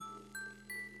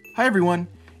Hi, everyone.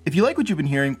 If you like what you've been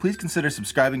hearing, please consider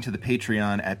subscribing to the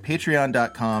Patreon at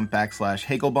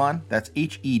patreon.com/Hegelbon. That's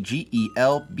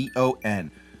Hegelbon.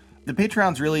 The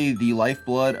Patreon's really the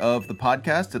lifeblood of the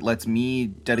podcast. It lets me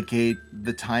dedicate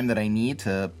the time that I need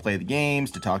to play the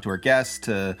games, to talk to our guests,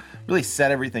 to really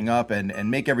set everything up and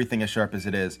make everything as sharp as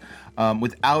it is.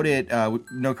 Without it,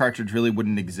 No Cartridge really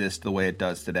wouldn't exist the way it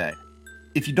does today.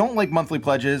 If you don't like monthly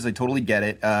pledges, I totally get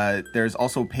it. There's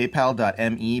also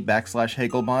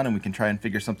paypal.me/Hegelbon, and we can try and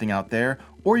figure something out there.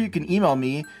 Or you can email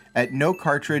me at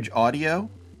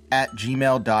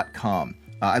nocartridgeaudio@gmail.com.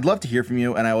 I'd love to hear from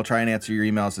you, and I will try and answer your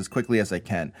emails as quickly as I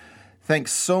can.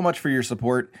 Thanks so much for your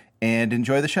support, and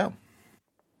enjoy the show.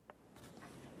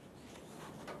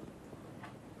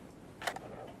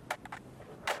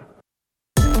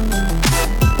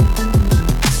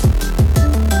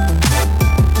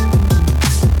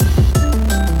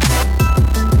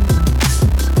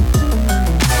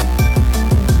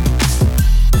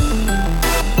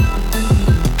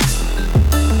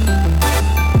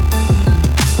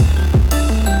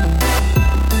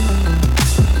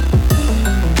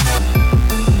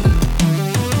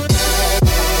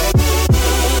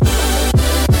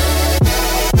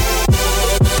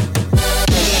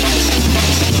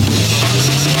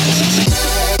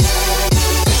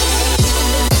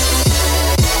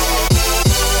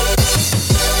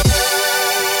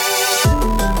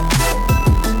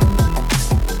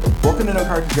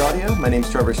 Audio. My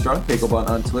name's Trevor Strunk, Hegelbon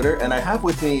on Twitter, and I have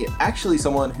with me actually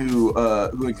someone who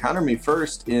encountered me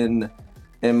first in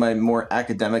my more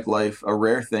academic life, a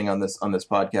rare thing on this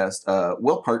podcast.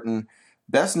 Will Parton,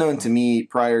 best known to me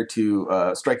prior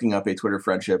to striking up a Twitter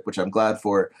friendship, which I'm glad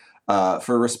for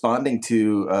responding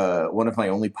to one of my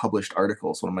only published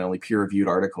articles, one of my only peer-reviewed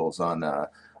articles on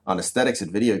aesthetics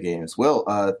and video games. Will,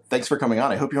 thanks for coming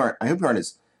on. I hope you aren't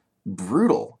as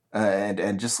brutal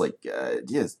and just like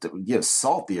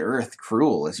salt the earth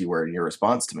cruel as you were in your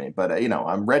response to me, but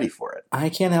I'm ready for it. I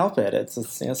can't help it. It's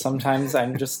sometimes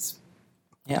I'm just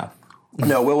No,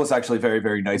 Will was actually very,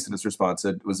 very nice in his response.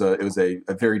 It was a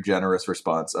very generous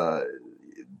response,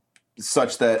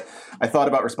 such that I thought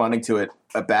about responding to it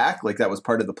back, like that was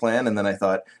part of the plan, and then I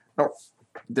thought, no,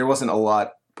 there wasn't a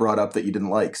lot brought up that you didn't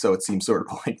like, so it seemed sort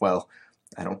of like, well,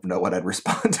 I don't know what I'd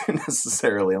respond to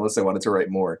necessarily unless I wanted to write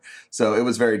more. So it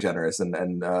was very generous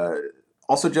and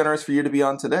also generous for you to be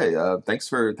on today. Thanks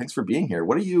for being here.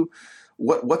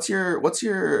 What's your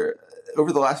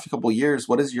over the last couple of years,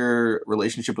 what has your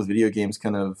relationship with video games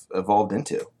kind of evolved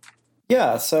into?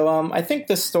 Yeah, so I think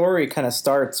this story kind of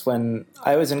starts when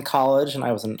I was in college and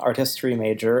I was an art history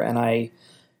major, and I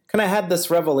kind of had this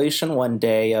revelation one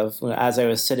day as I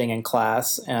was sitting in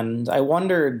class, and I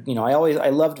wondered, I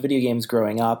loved video games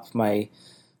growing up. My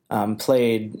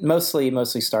played mostly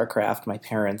StarCraft. My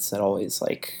parents had always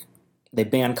they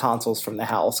banned consoles from the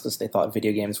house because they thought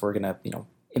video games were going to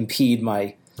impede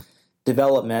my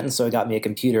development, and so it got me a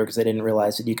computer because I didn't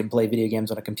realize that you could play video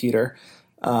games on a computer.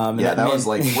 That was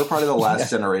we're part of the last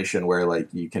generation where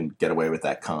you can get away with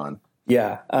that con.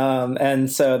 Yeah,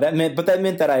 and so that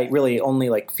meant that I really only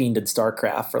fiended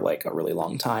StarCraft for a really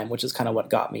long time, which is kind of what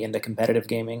got me into competitive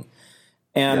gaming.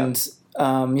 And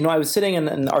I was sitting in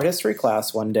an art history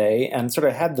class one day and sort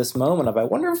of had this moment of, I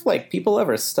wonder if people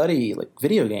ever study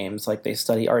video games like they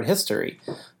study art history.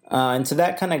 And so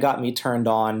that kind of got me turned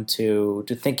on to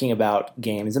thinking about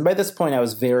games. And by this point, I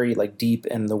was very deep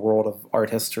in the world of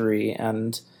art history,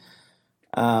 and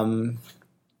I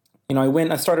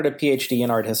started a PhD in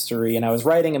art history, and I was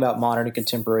writing about modern and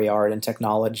contemporary art and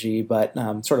technology, but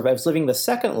I was living the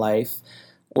second life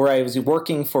where I was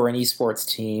working for an esports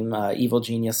team, Evil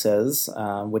Geniuses,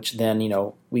 which then,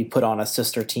 we put on a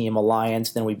sister team,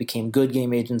 Alliance, then we became Good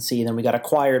Game Agency, then we got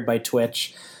acquired by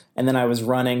Twitch, and then I was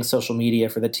running social media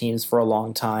for the teams for a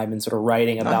long time and sort of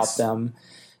writing about them.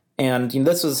 And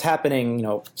this was happening,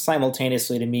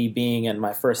 simultaneously to me being in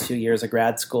my first few years of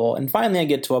grad school. And finally, I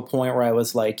get to a point where I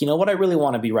was like, what I really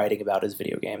want to be writing about is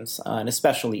video games, and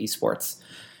especially esports.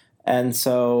 And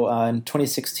so in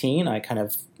 2016, I kind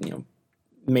of,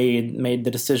 made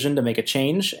the decision to make a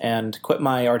change and quit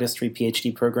my art history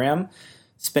PhD program.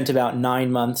 Spent about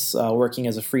 9 months working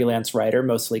as a freelance writer,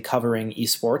 mostly covering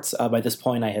esports. By this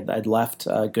point, I'd left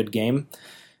Good Game,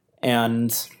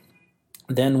 and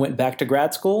then went back to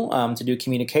grad school to do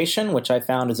communication, which I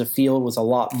found as a field was a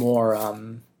lot more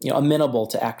amenable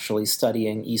to actually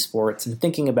studying esports and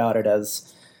thinking about it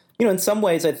as, in some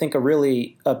ways, I think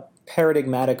a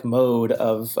paradigmatic mode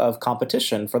of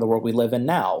competition for the world we live in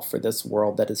now, for this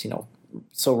world that is,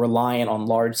 so reliant on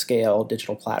large-scale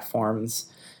digital platforms.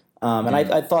 And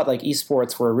I thought like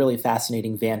esports were a really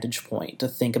fascinating vantage point to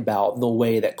think about the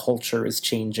way that culture is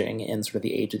changing in sort of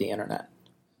the age of the internet.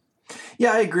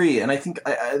 Yeah, I agree. And I think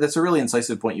that's a really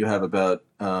incisive point you have about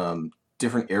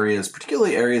different areas,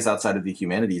 particularly areas outside of the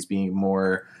humanities, being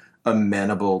more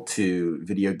amenable to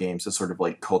video games as sort of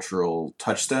like cultural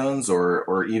touchstones,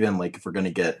 or even like if we're going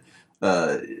to get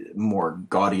more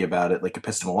gaudy about it, like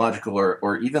epistemological,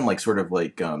 or even like sort of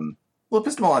like well,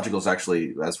 epistemological is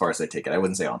actually, as far as I take it, I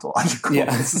wouldn't say ontological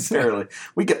necessarily.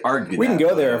 We could argue. We can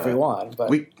go there if we want, but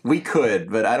we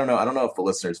could, but I don't know. I don't know if the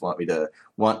listeners want me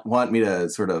to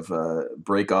sort of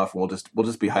break off, and we'll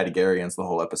just be Heideggerians the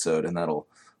whole episode, and that'll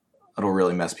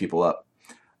really mess people up.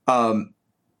 I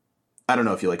don't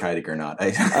know if you like Heidegger or not. I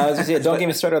was gonna say, don't get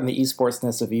me started on the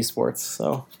esportsness of esports.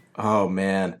 So, oh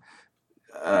man.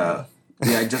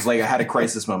 Yeah, just like I had a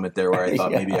crisis moment there where I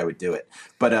thought maybe I would do it,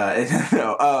 but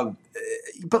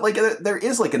but like there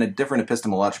is like a different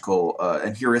epistemological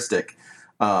and heuristic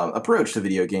approach to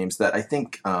video games that I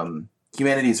think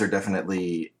humanities are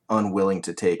definitely unwilling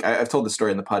to take. I've told this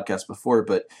story in the podcast before,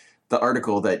 but the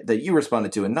article that you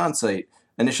responded to in Nonsite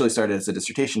initially started as a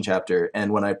dissertation chapter,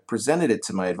 and when I presented it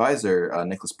to my advisor,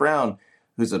 Nicholas Brown,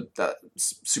 who's a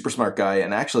super smart guy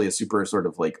and actually a super sort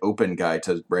of like open guy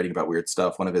to writing about weird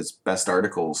stuff. One of his best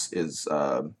articles is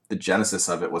the genesis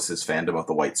of it was his fandom of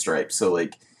the White Stripes. So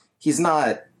like he's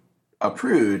not a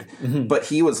prude, but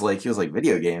he was like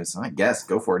video games. I guess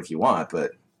go for it if you want,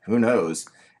 but who knows?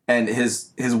 And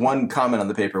his one comment on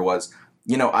the paper was,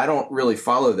 I don't really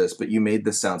follow this, but you made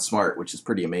this sound smart, which is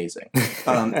pretty amazing.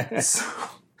 So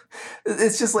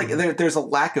it's just like there's a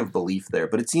lack of belief there,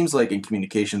 but it seems like in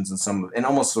communications and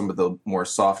almost some of the more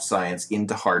soft science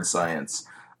into hard science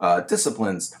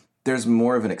disciplines, there's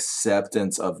more of an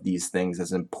acceptance of these things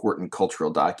as important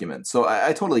cultural documents. So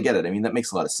I totally get it. I mean, that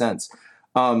makes a lot of sense.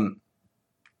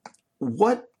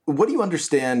 What do you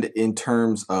understand in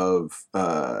terms of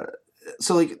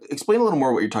so like explain a little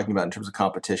more what you're talking about in terms of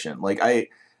competition? Like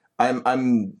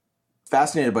I'm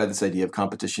fascinated by this idea of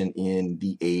competition in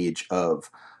the age of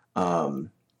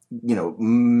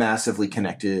massively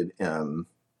connected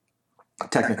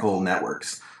technical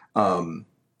networks.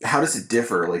 How does it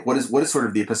differ? Like, what is sort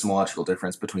of the epistemological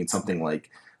difference between something like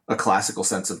a classical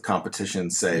sense of competition,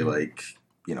 say, like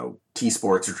T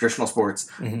sports or traditional sports,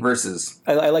 versus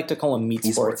I like to call them meat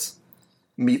sports.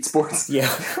 Meat sports,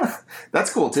 yeah,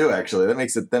 that's cool too. Actually, that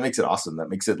makes it awesome. That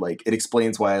makes it like it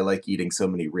explains why I like eating so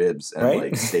many ribs and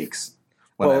like steaks.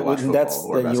 Well, you're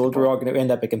going to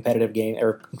end up a competitive game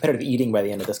or competitive eating by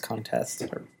the end of this contest.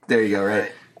 There you go.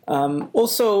 Right.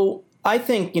 Also, I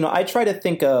think I try to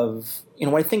think of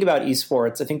when I think about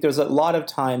esports, I think there's a lot of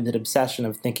times an obsession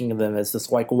of thinking of them as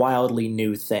this like wildly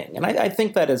new thing, and I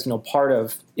think that is part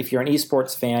of, if you're an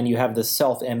esports fan, you have this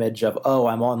self-image of, oh,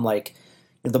 I'm on like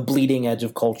the bleeding edge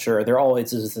of culture. There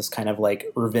always is this kind of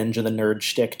like revenge of the nerd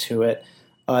shtick to it.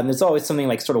 And there's always something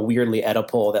like sort of weirdly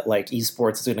Oedipal that like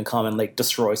esports is going to come and like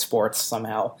destroy sports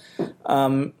somehow.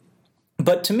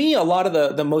 But to me, a lot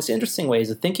of the most interesting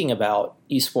ways of thinking about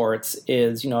esports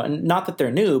is, and not that they're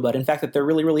new, but in fact that they're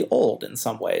really, really old in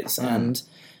some ways. And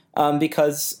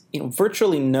because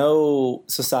virtually no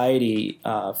society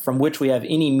from which we have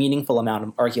any meaningful amount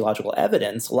of archaeological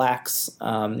evidence lacks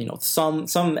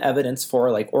some evidence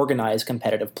for like organized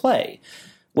competitive play,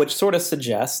 which sort of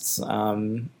suggests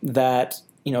that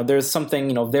there's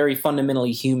something very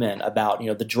fundamentally human about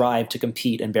the drive to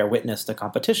compete and bear witness to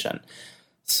competition.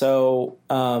 So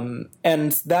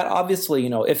and that obviously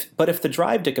if the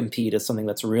drive to compete is something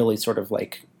that's really sort of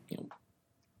like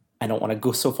I don't want to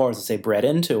go so far as to say bred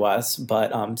into us,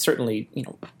 but certainly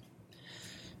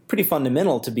pretty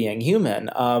fundamental to being human.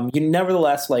 You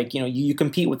nevertheless you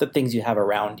compete with the things you have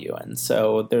around you, and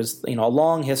so there's a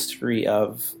long history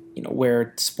of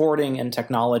where sporting and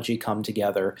technology come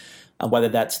together, whether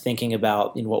that's thinking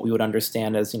about what we would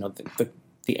understand as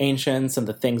the ancients and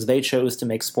the things they chose to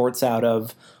make sports out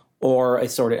of, or a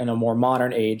sort of in a more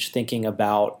modern age thinking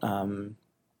about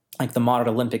like the modern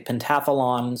Olympic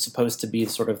pentathlon, supposed to be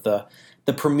sort of the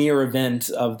premier event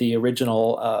of the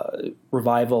original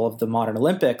revival of the modern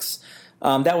Olympics.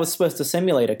 That was supposed to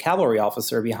simulate a cavalry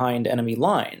officer behind enemy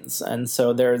lines, and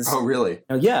so there's. Oh, really?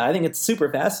 Yeah, I think it's super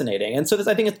fascinating, and so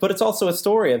but it's also a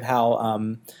story of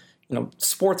how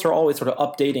sports are always sort of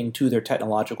updating to their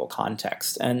technological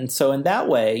context, and so in that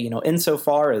way,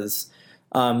 insofar as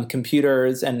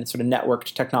computers and sort of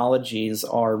networked technologies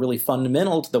are really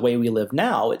fundamental to the way we live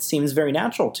now, it seems very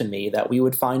natural to me that we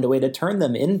would find a way to turn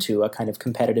them into a kind of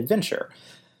competitive venture.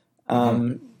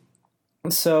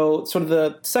 So sort of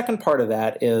the second part of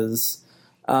that is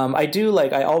I do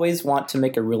I always want to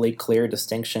make a really clear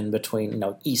distinction between,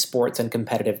 esports and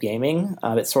competitive gaming.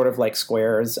 It's sort of like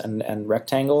squares and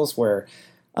rectangles where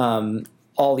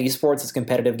all esports is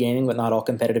competitive gaming, but not all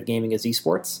competitive gaming is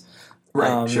esports.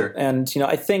 Right, sure. And,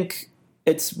 I think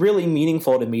it's really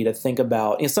meaningful to me to think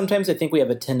about, sometimes I think we have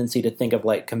a tendency to think of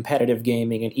competitive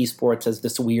gaming and esports as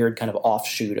this weird kind of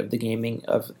offshoot of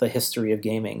the history of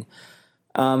gaming.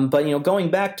 But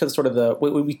going back to sort of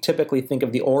what we typically think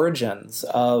of the origins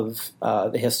of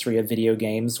the history of video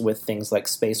games with things like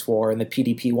Space War and the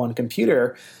PDP-1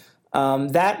 computer,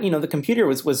 the computer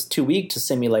was too weak to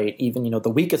simulate even the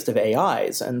weakest of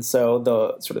AIs, and so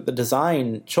the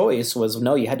design choice was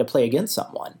no, you had to play against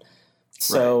someone.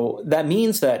 So right. That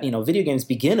means that video games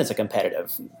begin as a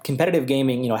competitive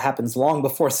gaming happens long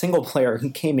before single player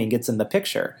gaming gets in the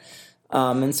picture.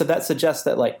 And so that suggests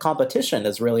that competition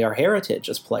is really our heritage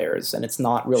as players, and it's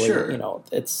not really, sure.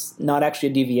 It's not actually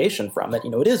a deviation from it.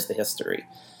 It is the history.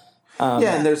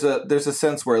 And there's a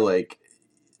sense where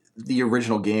the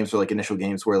original games or initial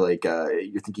games where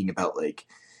you're thinking about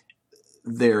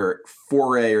their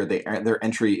foray or their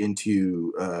entry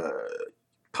into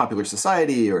popular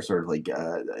society or sort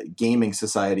of gaming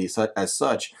society as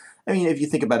such. I mean, if you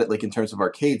think about it, in terms of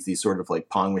arcades, these sort of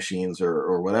Pong machines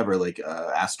or whatever,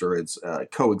 asteroids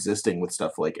coexisting with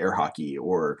stuff like air hockey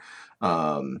or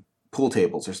pool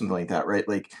tables or something like that, right?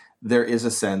 There is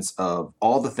a sense of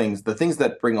all the things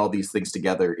that bring all these things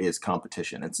together is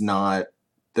competition.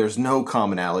 There's no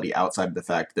commonality outside of the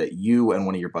fact that you and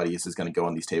one of your buddies is going to go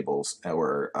on these tables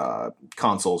or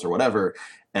consoles or whatever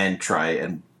and try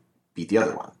and beat the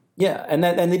other one. Yeah, and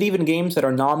that even games that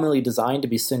are nominally designed to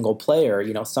be single player,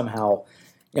 somehow,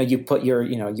 you put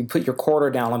your quarter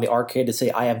down on the arcade to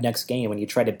say I have next game, and you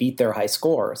try to beat their high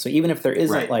score. So even if there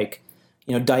isn't right.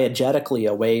 Diegetically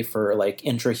a way for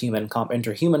intrahuman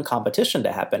competition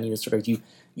to happen,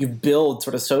 you build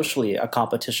sort of socially a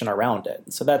competition around it.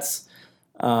 So that's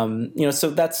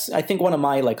I think one of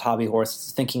my hobby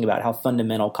horses, thinking about how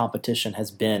fundamental competition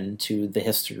has been to the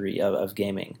history of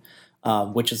gaming.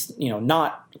 Which is,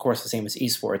 not, of course, the same as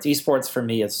esports. Esports for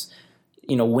me is,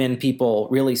 when people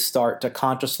really start to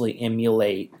consciously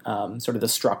emulate sort of the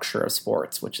structure of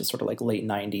sports, which is sort of late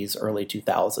 90s, early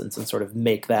 2000s, and sort of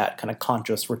make that kind of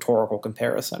conscious rhetorical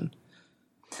comparison.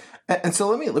 And so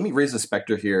let me raise a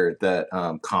specter here that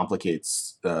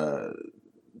complicates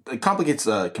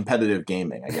competitive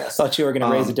gaming, I guess. I thought you were going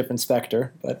to raise a different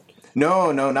specter, but...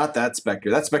 No, not that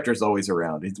specter. That specter is always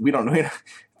around. We don't know.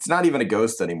 It's not even a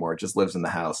ghost anymore. It just lives in the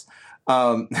house.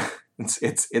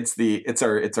 It's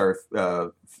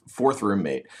our fourth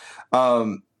roommate.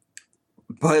 No,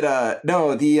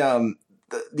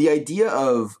 the idea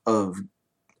of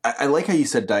I like how you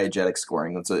said diegetic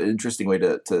scoring. That's an interesting way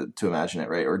to imagine it,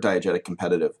 right? Or diegetic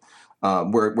competitive,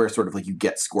 where sort of you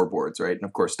get scoreboards, right? And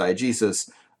of course, diegesis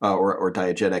or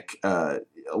diegetic.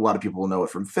 A lot of people will know it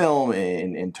from film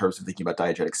in terms of thinking about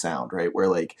diegetic sound, right? Where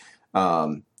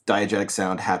diegetic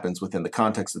sound happens within the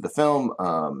context of the film.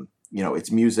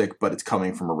 It's music, but it's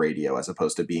coming from a radio as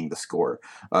opposed to being the score.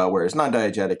 Whereas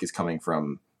non-diegetic is coming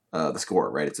from the score,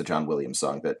 right? It's a John Williams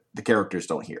song that the characters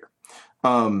don't hear.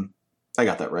 I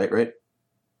got that right?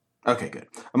 Okay, good.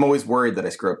 I'm always worried that I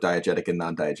screw up diegetic and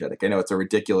non-diegetic. I know it's a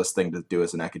ridiculous thing to do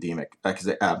as an academic. But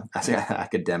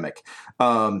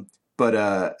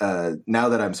now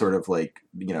that I'm sort of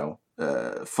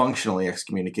functionally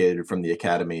excommunicated from the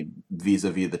academy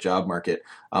vis-a-vis the job market,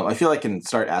 I feel I can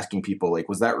start asking people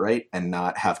was that right, and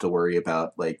not have to worry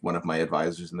about one of my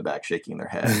advisors in the back shaking their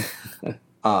head.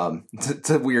 It's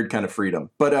a weird kind of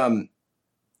freedom. But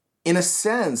in a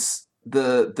sense,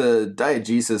 the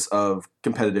diegesis of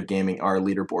competitive gaming are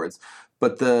leaderboards,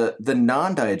 but the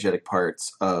non-diegetic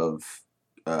parts of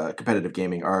competitive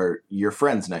gaming are your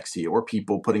friends next to you, or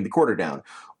people putting the quarter down,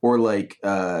 or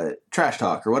trash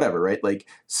talk or whatever, right?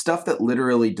 Stuff that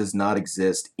literally does not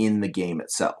exist in the game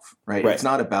itself, right? It's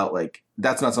not about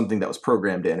that's not something that was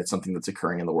programmed in. It's something that's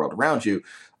occurring in the world around you.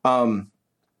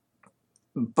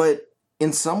 But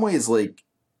in some ways,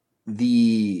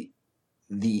 the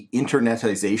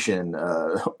internetization,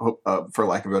 for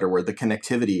lack of a better word, the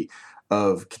connectivity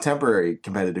of contemporary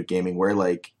competitive gaming, where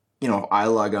if I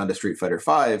log on to Street Fighter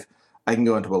V, I can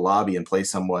go into a lobby and play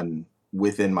someone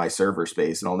within my server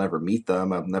space, and I'll never meet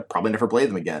them. I'll probably never play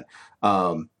them again.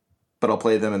 But I'll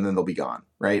play them and then they'll be gone,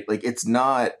 right?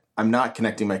 I'm not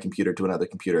connecting my computer to another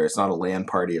computer. It's not a LAN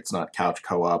party. It's not couch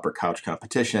co-op or couch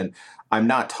competition.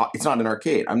 It's not an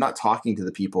arcade. I'm not talking to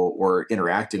the people or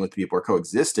interacting with the people or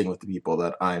coexisting with the people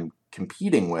that I'm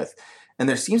competing with. And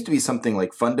there seems to be something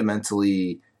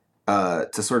fundamentally to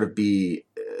sort of be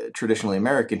traditionally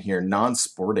American here,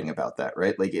 non-sporting about that,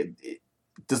 right?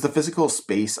 does the physical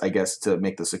space, I guess, to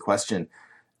make this a question,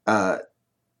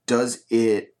 does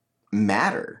it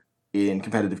matter in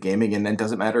competitive gaming, and then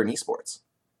does it matter in esports?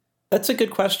 That's a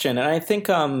good question, and I think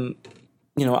I'm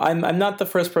not the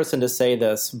first person to say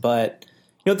this, but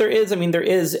there is a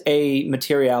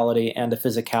materiality and a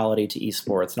physicality to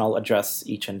esports, and I'll address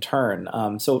each in turn.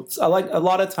 So a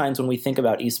lot of times when we think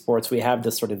about esports, we have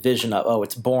this sort of vision of,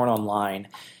 it's born online.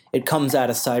 It comes out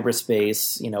of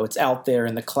cyberspace, it's out there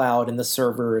in the cloud, and the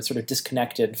server is sort of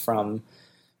disconnected from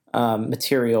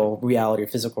material reality or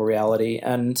physical reality.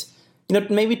 And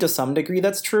maybe to some degree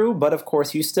that's true, but of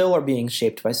course you still are being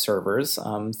shaped by servers.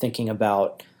 Thinking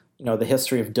about the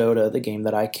history of Dota, the game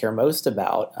that I care most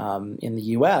about, in the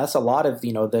U.S., a lot of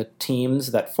the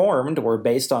teams that formed were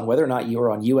based on whether or not you were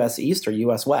on U.S. East or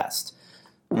U.S. West.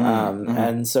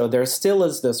 And so there still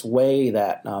is this way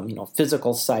that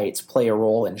physical sites play a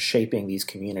role in shaping these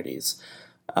communities.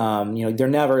 You're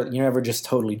never just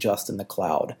totally just in the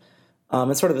cloud.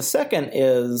 And sort of the second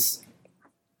is,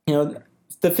 the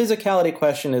physicality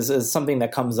question is something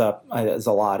that comes up as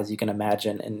a lot, as you can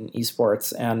imagine, in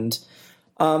esports. And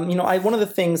one of the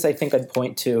things I think I'd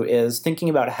point to is thinking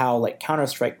about how like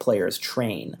Counter-Strike players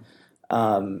train.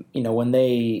 When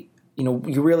they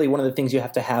you really, one of the things you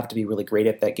have to be really great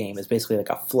at that game is basically like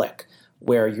a flick,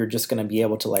 where you're just going to be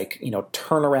able to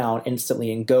turn around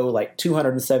instantly and go like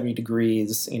 270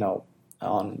 degrees,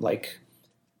 on like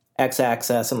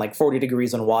x-axis and like 40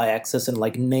 degrees on y-axis and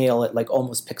like nail it like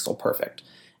almost pixel perfect.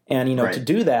 And, Right. To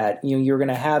do that, you're going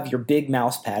to have your big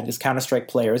mouse pad, because Counter-Strike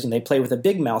players, they play with a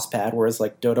big mouse pad, whereas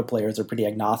like Dota players are pretty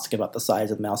agnostic about the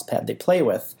size of the mouse pad they play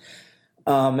with.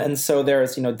 And so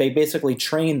there's, they basically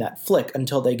train that flick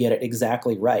until they get it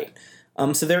exactly right.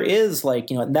 So there is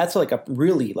that's like a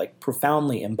really like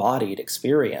profoundly embodied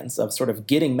experience of sort of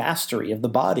getting mastery of the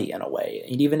body in a way.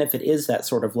 And even if it is that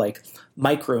sort of like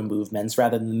micro movements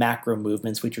rather than the macro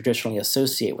movements we traditionally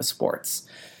associate with sports.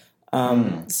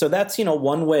 So that's,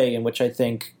 one way in which I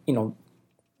think,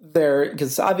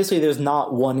 because obviously there's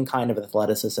not one kind of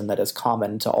athleticism that is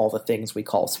common to all the things we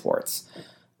call sports.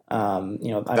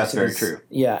 That's very true.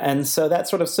 Yeah, and so that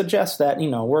sort of suggests that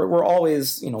we're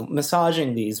always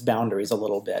massaging these boundaries a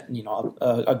little bit.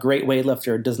 A great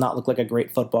weightlifter does not look like a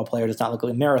great football player, does not look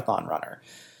like a marathon runner.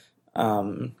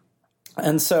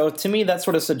 And so to me, that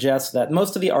sort of suggests that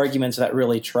most of the arguments that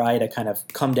really try to kind of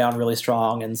come down really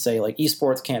strong and say like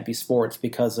esports can't be sports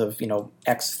because of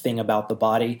X thing about the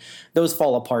body, those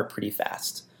fall apart pretty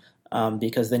fast,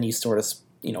 because then you sort of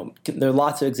there are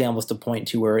lots of examples to point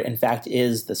to where it in fact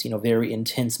is this, very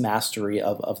intense mastery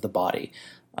of the body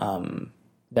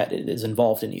that is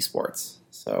involved in esports.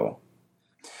 So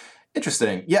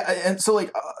interesting. Yeah. And so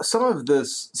like some of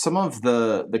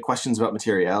the questions about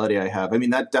materiality I have, I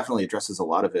mean, that definitely addresses a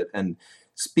lot of it and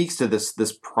speaks to this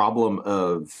problem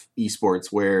of esports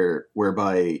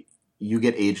whereby you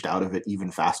get aged out of it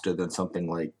even faster than something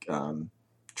like,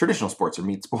 traditional sports or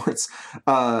meat sports,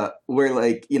 where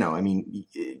like,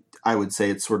 I would say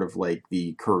it's sort of like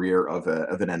the career of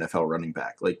an NFL running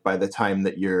back. Like by the time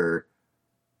that you're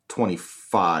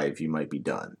 25, you might be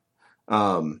done.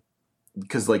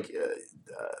 Because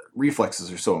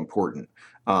reflexes are so important.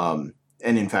 And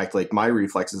in fact, like my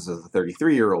reflexes as a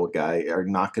 33-year-old guy are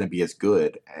not going to be as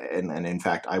good. And in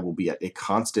fact, I will be at a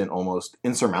constant, almost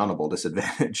insurmountable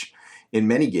disadvantage in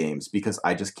many games because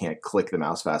I just can't click the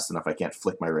mouse fast enough. I can't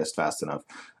flick my wrist fast enough.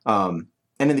 And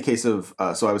in the case of,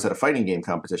 so I was at a fighting game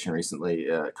competition recently,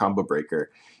 Combo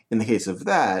Breaker. In the case of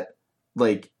that,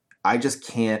 like I just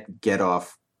can't get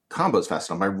off combos fast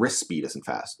enough. My wrist speed isn't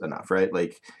fast enough, right?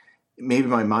 Like maybe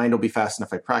my mind will be fast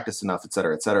enough if I practice enough, et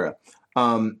cetera, et cetera.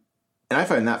 And I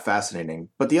find that fascinating.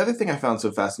 But the other thing I found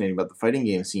so fascinating about the fighting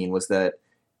game scene was that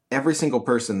every single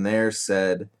person there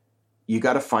said, you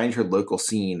got to find your local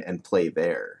scene and play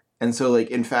there. And so like,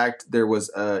 in fact, there was,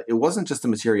 it wasn't just the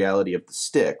materiality of the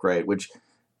stick, right? Which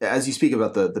as you speak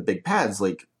about the big pads,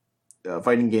 like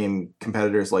fighting game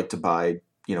competitors like to buy,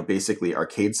 basically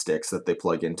arcade sticks that they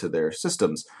plug into their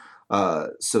systems,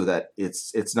 so that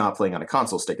it's not playing on a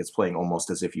console stick. It's playing almost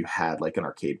as if you had like an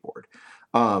arcade board,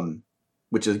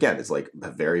 which again is like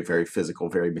a very, very physical,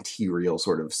 very material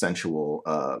sort of sensual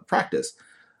practice.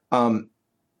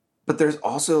 But there's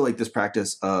also like this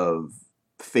practice of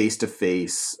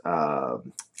face-to-face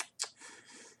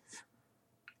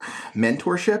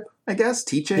mentorship, I guess,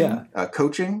 teaching,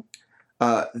 coaching,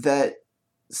 that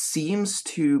seems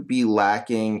to be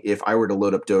lacking. If I were to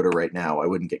load up Dota right now, I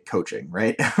wouldn't get coaching,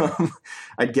 right?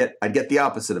 I'd get the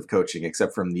opposite of coaching,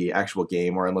 except from the actual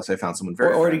game, or unless I found someone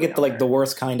very or to get the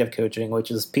worst kind of coaching,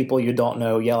 which is people you don't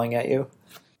know yelling at you.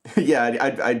 Yeah,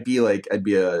 I'd be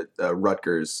a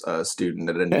Rutgers student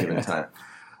at any given time.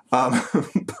 Um,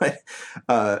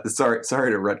 sorry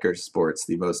to Rutgers sports,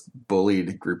 the most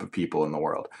bullied group of people in the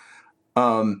world.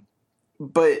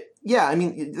 But yeah, I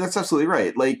mean, that's absolutely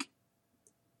right. Like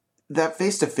that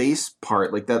face-to-face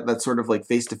part, like that sort of like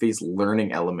face-to-face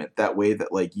learning element, that way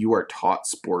that like you are taught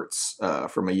sports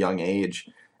from a young age.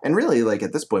 And really, like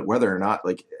at this point, whether or not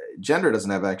like gender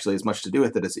doesn't have actually as much to do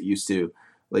with it as it used to.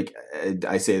 Like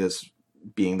I say this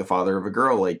being the father of a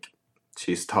girl, like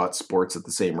she's taught sports at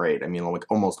the same rate. I mean, like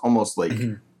almost like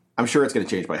I'm sure it's going to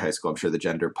change by high school. I'm sure the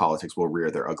gender politics will rear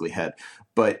their ugly head.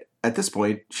 But at this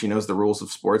point, she knows the rules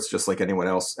of sports just like anyone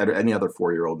else, any other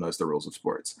 4-year-old knows the rules of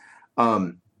sports.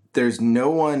 There's no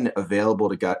one available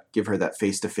to give her that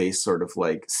face-to-face sort of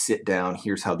like sit down.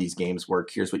 Here's how these games work.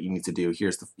 Here's what you need to do.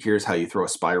 Here's how you throw a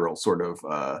spiral sort of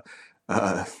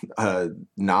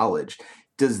knowledge.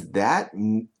 Is that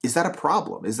a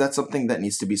problem? Is that something that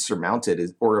needs to be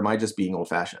surmounted, or am I just being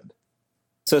old-fashioned?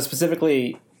 So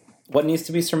specifically, what needs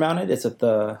to be surmounted? Is it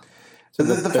the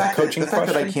coaching fact question?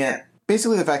 That I can't.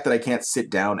 Basically, the fact that I can't sit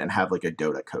down and have like a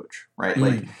Dota coach, right?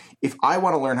 Like, if I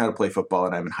want to learn how to play football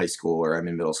and I'm in high school or I'm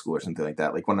in middle school or something like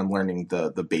that, like when I'm learning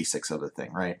the basics of the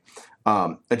thing, right?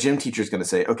 A gym teacher is going to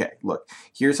say, okay, look,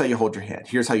 here's how you hold your hand.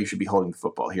 Here's how you should be holding the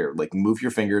football. Here, like move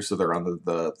your fingers so they're on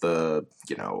the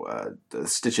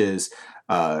stitches.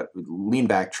 Lean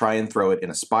back, try and throw it in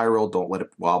a spiral. Don't let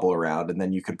it wobble around, and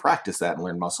then you can practice that and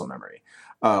learn muscle memory.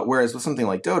 Whereas with something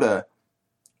like Dota,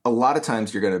 a lot of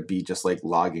times you're going to be just like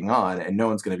logging on and no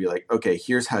one's going to be like, okay,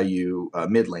 here's how you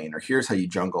mid lane or here's how you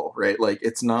jungle, right? Like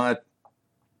it's not,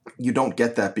 you don't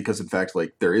get that because in fact,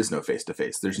 like there is no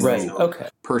face-to-face. There's no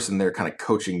person there kind of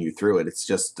coaching you through it. It's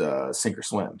just sink or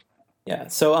swim. Yeah.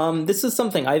 So this is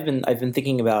something I've been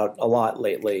thinking about a lot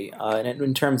lately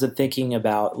in terms of thinking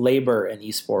about labor and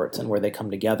esports and where they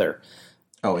come together.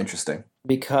 Oh, interesting.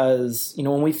 Because,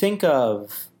 when we think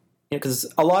of, because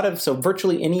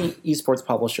virtually any esports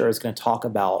publisher is going to talk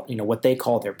about, what they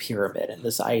call their pyramid, and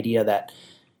this idea that,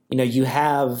 you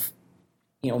have,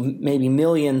 maybe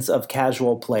millions of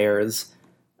casual players,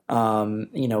 then,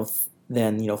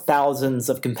 thousands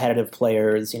of competitive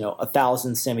players,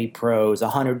 1,000 semi-pros,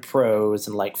 100 pros,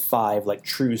 and like 5 like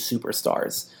true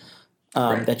superstars.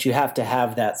 Right. That you have to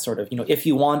have that sort of, if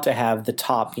you want to have the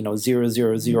top,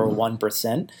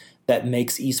 0.0001% that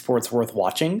makes esports worth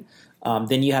watching,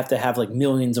 then you have to have like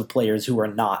millions of players who are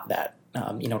not that,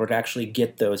 in order to actually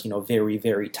get those, very,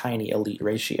 very tiny elite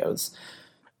ratios.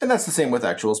 And that's the same with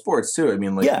actual sports too. I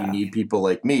mean, like you need people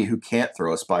like me who can't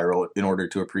throw a spiral in order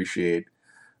to appreciate,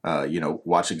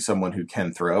 watching someone who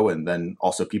can throw, and then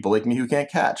also people like me who can't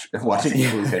catch and watching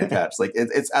people who can catch. Like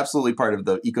it's absolutely part of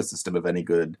the ecosystem of any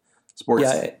good sports.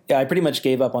 Yeah, I pretty much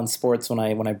gave up on sports when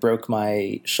I broke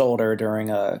my shoulder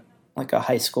during a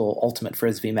high school ultimate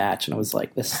frisbee match, and I was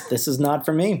like, this is not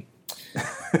for me.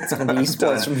 It's going to be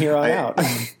esports from here on out.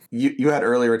 You had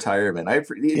early retirement.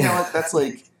 That's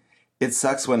like, it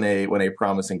sucks when a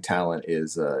promising talent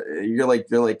is you're like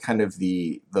kind of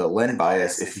the Len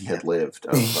Bias if he had lived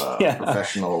of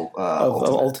professional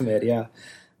ultimate. Yeah.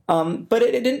 But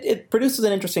it produces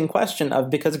an interesting question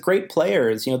of, because great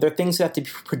players, there are things that have to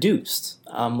be produced,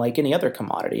 like any other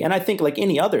commodity, and I think like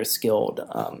any other skilled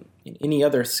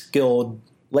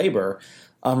labor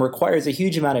requires a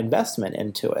huge amount of investment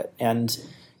into it, and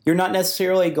you're not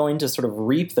necessarily going to sort of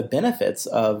reap the benefits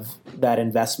of that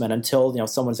investment until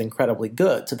someone's incredibly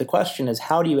good. So the question is,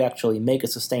 how do you actually make a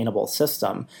sustainable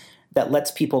system that lets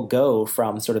people go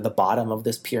from sort of the bottom of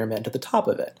this pyramid to the top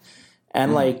of it?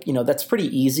 And that's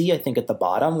pretty easy, I think, at the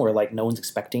bottom, where like no one's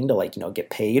expecting to get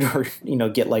paid or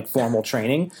get like formal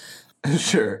training.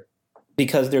 Sure.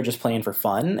 Because they're just playing for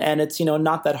fun, and it's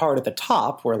not that hard at the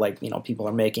top, where like people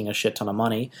are making a shit ton of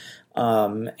money,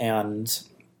 and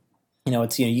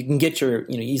it's you can get your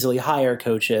easily hire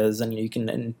coaches, and you can,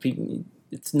 and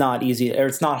it's not easy, or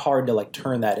it's not hard to like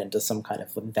turn that into some kind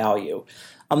of value.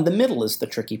 The middle is the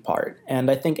tricky part, and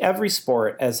I think every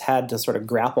sport has had to sort of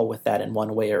grapple with that in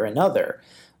one way or another.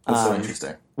 That's so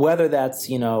interesting. Whether that's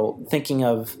thinking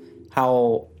of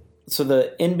how, so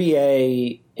the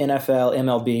NBA, NFL,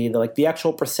 MLB, the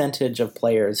actual percentage of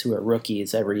players who are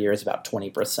rookies every year is about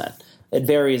 20%. It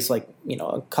varies a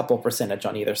couple percentage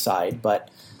on either side,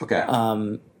 but okay.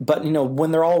 But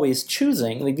when they're always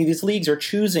choosing, like these leagues are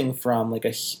choosing from like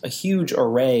a huge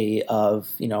array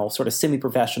of sort of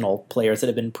semi-professional players that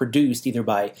have been produced either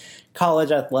by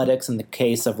college athletics in the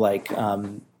case of like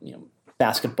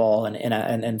basketball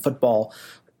and football,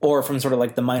 or from sort of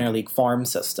like the minor league farm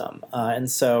system. And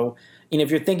so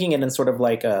if you're thinking it in sort of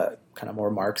like a kind of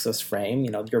more Marxist frame,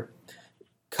 your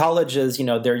colleges,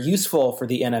 they're useful for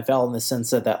the NFL in the sense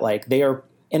that like they are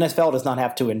NFL does not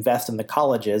have to invest in the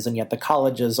colleges, and yet the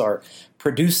colleges are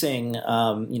producing,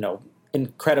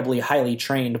 incredibly highly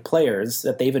trained players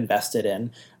that they've invested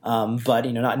in, but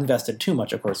not invested too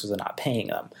much, of course, because they're not paying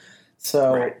them.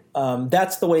 So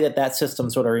that's the way that system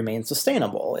sort of remains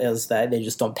sustainable, is that they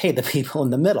just don't pay the people in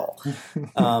the middle.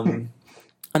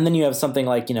 And then you have something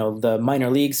like, the minor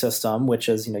league system, which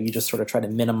is, you just sort of try to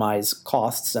minimize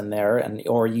costs in there,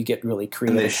 or you get really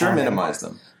creative. And they sure minimize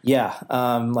them. Yeah.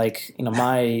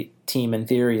 My team in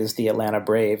theory is the Atlanta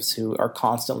Braves, who are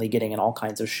constantly getting in all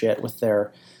kinds of shit with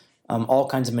their all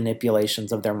kinds of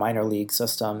manipulations of their minor league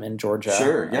system in Georgia.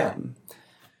 Sure, yeah.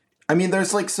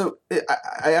 There's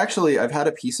I've had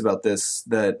a piece about this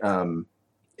that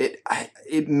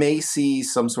it may see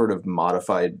some sort of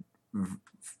modified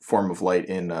form of light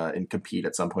in Compete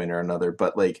at some point or another,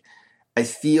 but I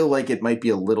feel like it might be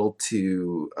a little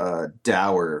too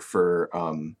dour for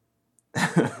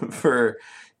for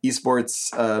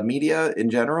esports media in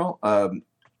general,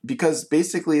 because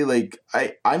basically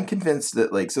I'm convinced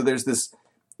that so there's this,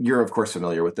 you're of course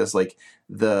familiar with this,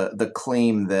 the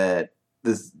claim that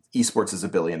this esports is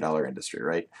 $1 billion industry,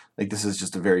 right? This is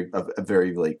just a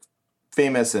very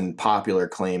famous and popular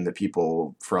claim that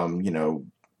people from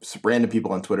random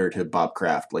people on Twitter to Bob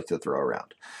Kraft like to throw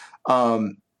around.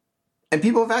 And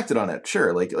people have acted on it.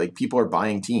 Sure. People are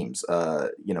buying teams. I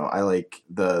like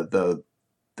the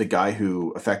guy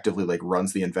who effectively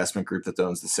runs the investment group that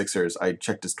owns the Sixers. I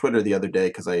checked his Twitter the other day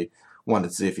because I wanted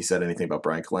to see if he said anything about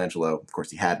Brian Colangelo. Of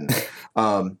course he hadn't.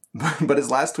 But his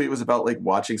last tweet was about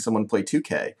watching someone play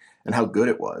 2K and how good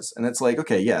it was. And it's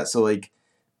okay, yeah. So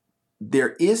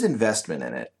there is investment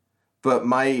in it. But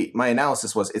my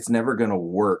analysis was it's never going to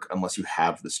work unless you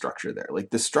have the structure there.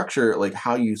 The structure,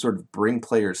 how you sort of bring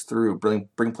players through,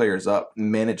 bring players up,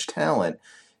 manage talent.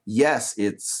 Yes,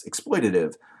 it's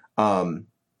exploitative.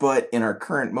 But in our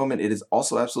current moment, it is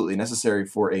also absolutely necessary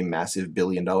for a massive $1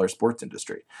 billion sports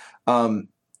industry. And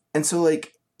so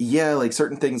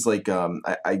certain things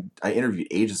I interviewed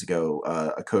ages ago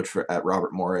a coach at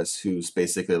Robert Morris, who's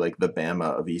basically the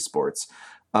Bama of esports.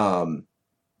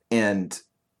 And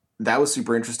that was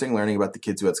super interesting, learning about the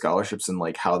kids who had scholarships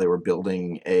and how they were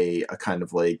building a kind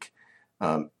of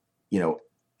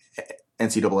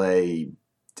NCAA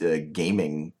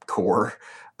gaming core,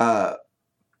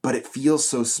 but it feels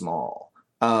so small,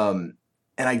 and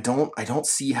I don't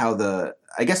see how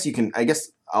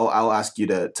I'll ask you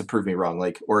to prove me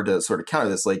wrong, or to sort of counter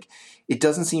this. It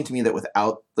doesn't seem to me that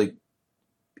without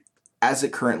as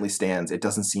it currently stands, it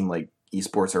doesn't seem like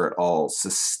esports are at all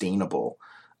sustainable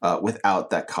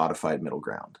without that codified middle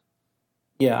ground.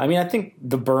 Yeah, I think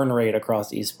the burn rate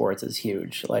across esports is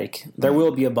huge. There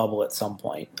will be a bubble at some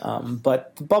point,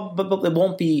 but it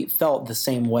won't be felt the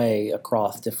same way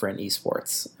across different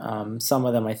esports. Some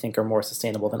of them I think are more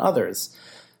sustainable than others.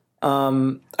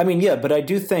 But I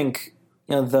do think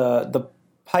the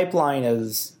pipeline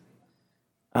is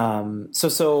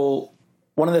so.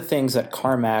 One of the things that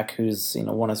Carmack, who's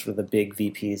one of sort of the big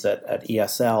VPs at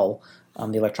ESL.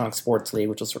 The Electronic Sports League,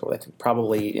 which is sort of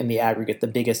probably in the aggregate the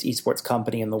biggest esports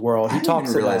company in the world. I didn't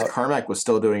even realize Carmack was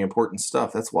still doing important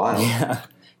stuff. That's wild. Yeah,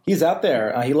 he's out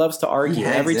there. He loves to argue.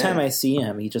 Every time I see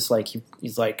him, he just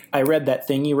he's like, I read that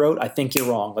thing you wrote. I think you're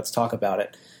wrong. Let's talk about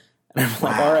it. And I'm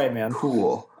like, all right, man.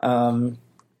 Cool.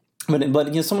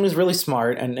 But someone who's really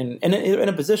smart and in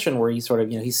a position where he sort of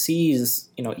he sees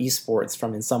esports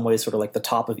from in some ways sort of the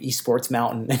top of esports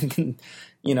mountain and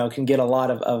can get a lot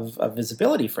of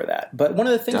visibility for that. But one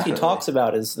of the things Definitely. He talks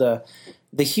about is the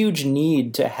huge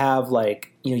need to have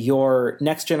your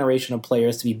next generation of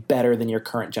players to be better than your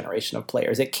current generation of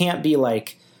players. It can't be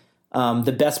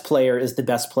the best player is the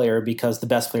best player because the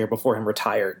best player before him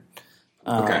retired.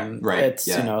 Okay, right. It's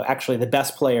actually the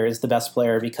best player is the best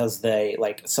player because they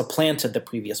supplanted the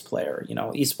previous player.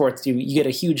 Esports you get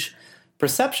a huge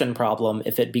perception problem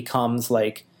if it becomes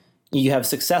you have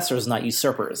successors, not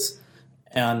usurpers.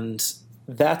 And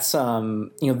that's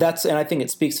and I think it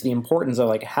speaks to the importance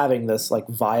of having this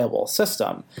having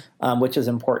system, which is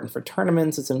important for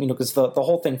tournaments. It's because the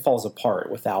whole thing falls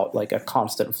apart without a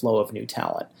constant flow of new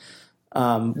talent.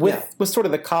 With sort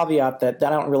of the caveat that I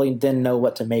don't really then know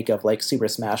what to make of Super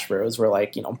Smash Bros. Where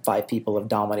 5 people have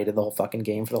dominated the whole fucking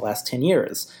game for the last 10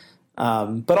 years.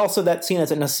 But also that scene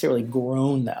hasn't necessarily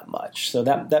grown that much. So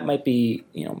that might be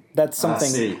that's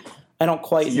something I don't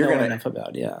quite know enough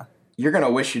about. Yeah. You're going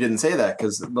to wish you didn't say that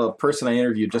because the person I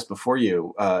interviewed just before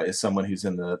you is someone who's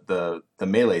in the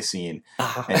Melee scene,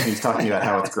 and he's talking about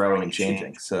how it's growing and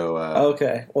changing. So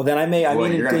okay, well then I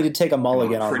need to take a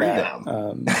mulligan on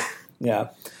that. Yeah,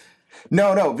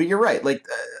 no, but you're right.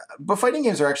 But fighting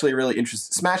games are actually really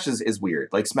interesting. Smash is weird.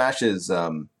 Smash is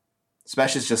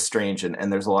Smash is just strange,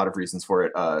 and there's a lot of reasons for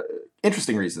it,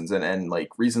 interesting reasons, and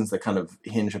like reasons that kind of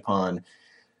hinge upon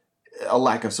a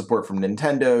lack of support from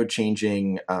Nintendo,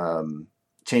 changing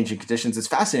conditions. It's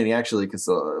fascinating actually because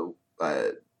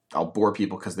I'll bore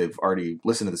people because they've already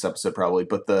listened to this episode probably,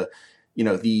 but the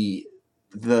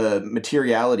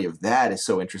materiality of that is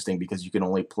so interesting because you can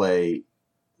only play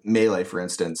Melee, for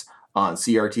instance, on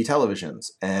CRT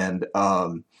televisions and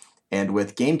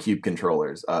with GameCube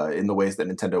controllers in the ways that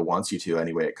Nintendo wants you to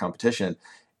anyway at competition.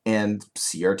 And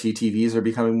CRT TVs are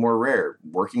becoming more rare.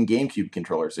 Working GameCube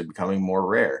controllers are becoming more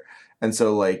rare. And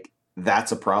so like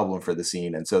that's a problem for the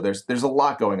scene. And so there's a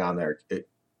lot going on there. It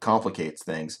complicates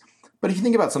things. But if you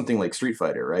think about something like Street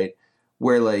Fighter, right,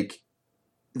 where like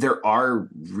there are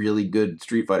really good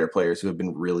Street Fighter players who have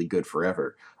been really good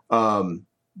forever.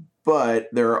 But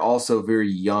there are also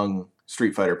very young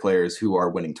Street Fighter players who are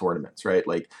winning tournaments, right?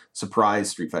 Like surprise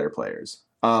Street Fighter players.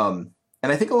 And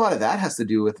I think a lot of that has to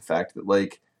do with the fact that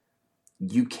like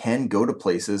you can go to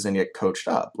places and get coached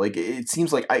up. Like it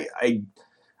seems like I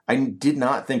did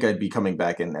not think I'd be coming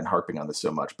back and harping on this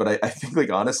so much, but I think like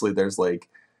honestly there's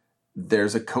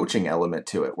a coaching element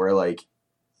to it where like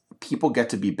people get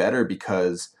to be better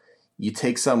because you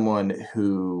take someone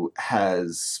who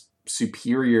has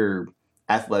superior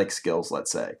athletic skills,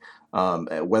 let's say,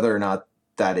 whether or not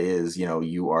that is,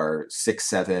 you are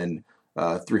 6'7",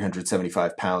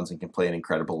 375 pounds and can play an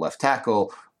incredible left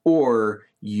tackle, or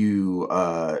you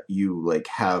like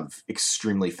have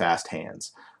extremely fast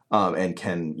hands and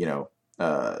can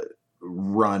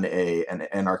run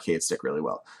an arcade stick really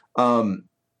well.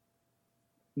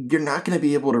 You're not going to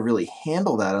be able to really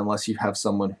handle that unless you have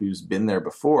someone who's been there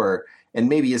before and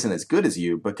maybe isn't as good as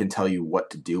you, but can tell you what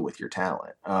to do with your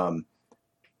talent.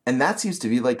 And that seems to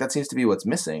be what's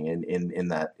missing in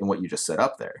what you just set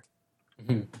up there.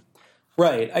 Mm-hmm.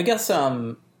 Right. I guess,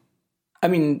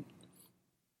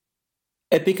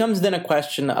 it becomes then a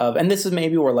question of, and this is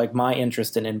maybe where like my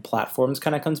interest in platforms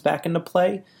kind of comes back into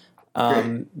play.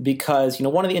 Because,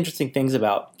 one of the interesting things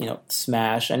about,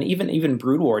 Smash and even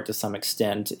Brood War to some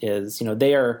extent is,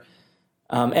 they are,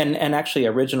 and actually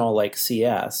original like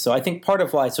CS. So I think part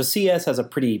of why, so CS has a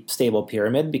pretty stable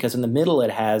pyramid because in the middle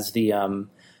it has the,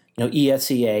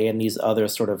 ESEA and these other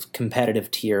sort of competitive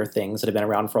tier things that have been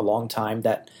around for a long time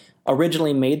that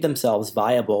originally made themselves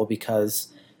viable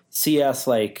because CS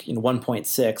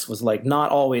 1.6 was like not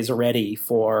always ready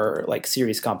for like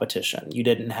serious competition. You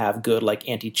didn't have good like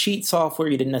anti-cheat software.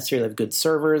 You didn't necessarily have good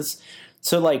servers.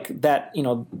 So like that,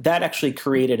 that actually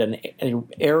created an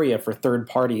area for third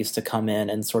parties to come in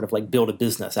and sort of like build a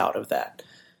business out of that.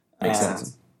 Makes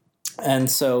sense.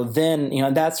 And so then,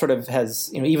 that sort of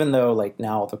has, even though like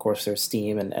now, of course, there's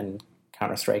Steam and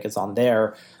Counter-Strike is on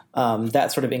there,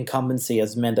 that sort of incumbency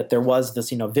has meant that there was this,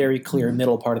 very clear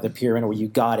middle part of the pyramid where you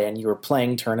got in, you were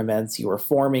playing tournaments, you were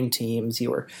forming teams,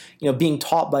 you were, being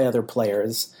taught by other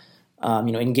players,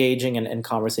 engaging in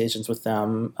conversations with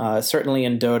them. Certainly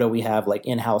in Dota, we have like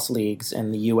in-house leagues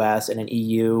in the US and in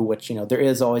EU, which, there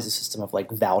is always a system of like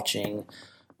vouching.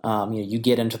 You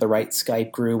get into the right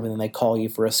Skype group and then they call you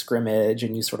for a scrimmage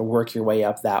and you sort of work your way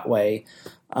up that way.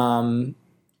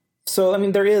 So,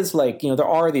 there is like, there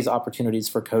are these opportunities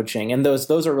for coaching and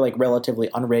those are like relatively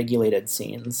unregulated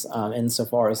scenes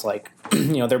insofar as like,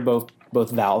 they're both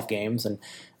Valve games and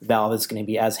Valve is going to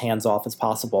be as hands-off as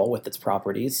possible with its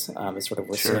properties, is sort of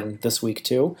we're seeing this week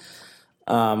too.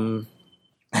 Yeah,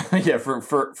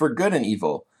 for good and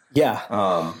evil.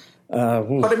 Yeah.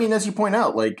 But as you point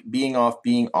out, like being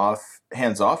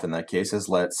hands off in that case has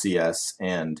let CS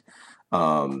and,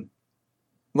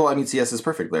 CS is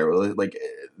perfect there. Like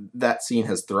that scene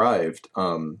has thrived.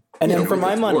 And then for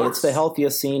my money, it's the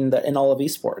healthiest scene in all of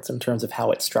esports in terms of how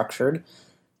it's structured.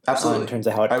 Absolutely. In terms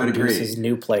of how it produces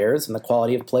new players and the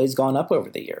quality of play has gone up over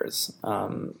the years.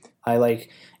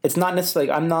 It's not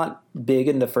necessarily, I'm not big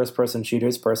into first person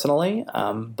shooters personally,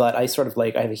 but I sort of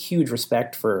I have a huge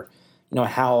respect for,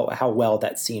 how well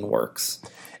that scene works.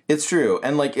 It's true.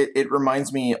 And like, it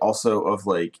reminds me also of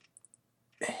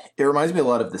it reminds me a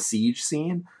lot of the Siege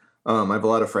scene. I have a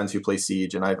lot of friends who play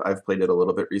Siege and I've played it a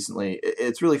little bit recently.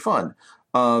 It's really fun.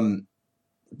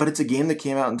 But it's a game that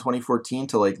came out in 2014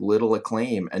 to like little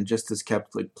acclaim and just has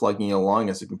kept like plugging along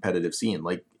as a competitive scene.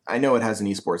 Like I know it has an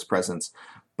esports presence,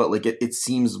 but like it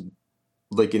seems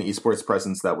like an esports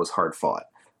presence that was hard fought.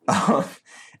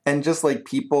 And just like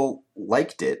people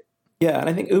liked it. Yeah, and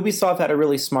I think Ubisoft had a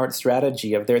really smart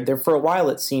strategy of there for a while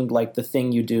it seemed like the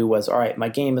thing you do was, all right, my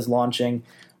game is launching,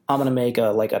 I'm going to make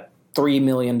a $3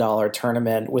 million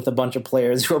tournament with a bunch of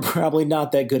players who are probably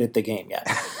not that good at the game yet.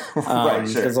 Right,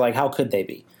 sure. Because how could they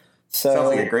be? So,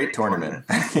 sounds like a great tournament.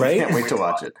 Right? Can't wait to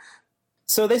watch it.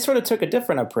 So they sort of took a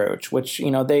different approach, which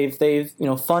they've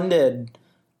funded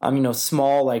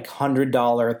small like $100,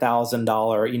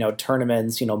 $1,000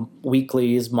 tournaments,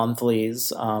 weeklies,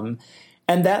 monthlies, and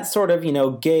that sort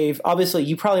of gave, obviously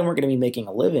you probably weren't going to be making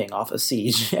a living off of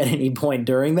Siege at any point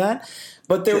during that,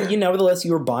 but there nevertheless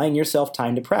you were buying yourself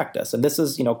time to practice, and this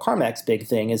is Carmack's big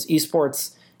thing is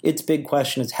esports. Its big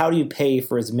question is how do you pay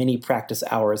for as many practice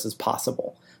hours as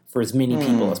possible for as many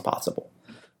people as possible.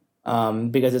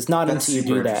 Because it's not until you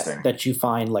do that you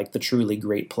find like the truly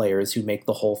great players who make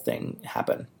the whole thing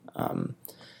happen.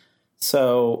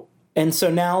 So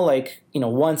now like,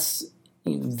 once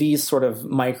these sort of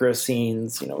micro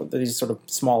scenes, these sort of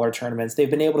smaller tournaments, they've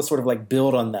been able to sort of like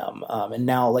build on them and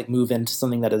now like move into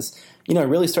something that is,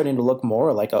 really starting to look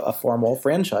more like a formal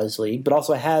franchise league, but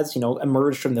also has,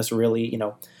 emerged from this really,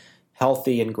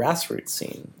 healthy and grassroots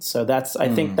scene. So that's, I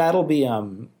think that'll be,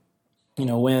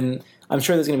 when I'm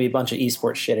sure there's going to be a bunch of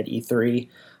esports shit at E3,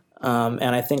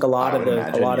 and I think a lot of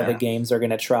the games are going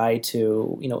to try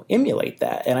to emulate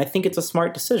that, and I think it's a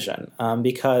smart decision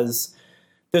because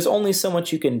there's only so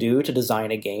much you can do to design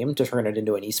a game to turn it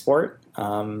into an esport.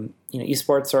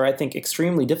 Esports are, I think,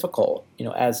 extremely difficult.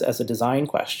 As a design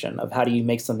question of how do you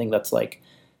make something that's like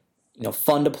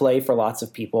fun to play for lots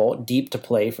of people, deep to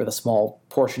play for the small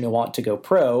portion who want to go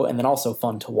pro, and then also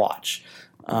fun to watch.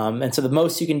 And so the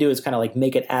most you can do is kind of like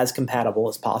make it as compatible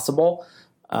as possible,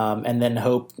 and then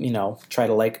hope, try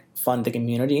to like fund the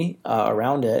community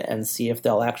around it and see if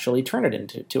they'll actually turn it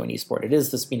into an esport. It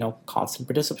is this, constant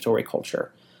participatory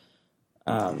culture.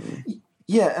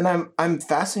 Yeah, and I'm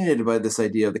fascinated by this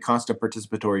idea of the constant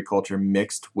participatory culture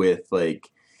mixed with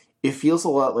like it feels a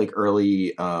lot like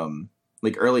early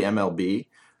MLB.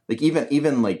 Like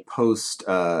even like post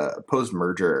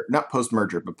merger, not post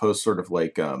merger, but post sort of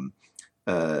like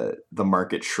the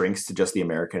market shrinks to just the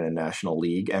American and National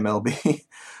League MLB.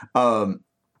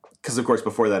 Because of course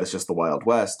before that it's just the Wild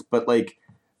West. But like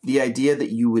the idea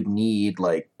that you would need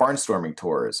like barnstorming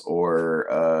tours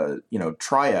or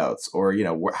tryouts or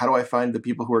how do I find the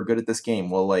people who are good at this game?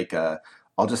 Well, like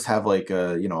I'll just have like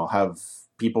I'll have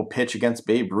people pitch against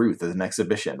Babe Ruth as an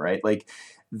exhibition, right? Like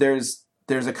there's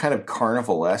a kind of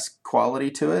carnival-esque quality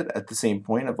to it at the same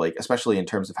point of like, especially in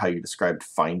terms of how you described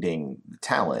finding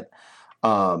talent.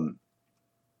 But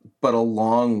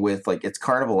along with like, it's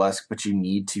carnival-esque, but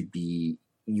you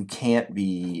can't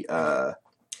let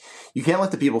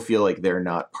the people feel like they're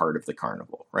not part of the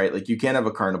carnival, right? Like you can't have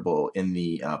a carnival in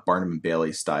the Barnum and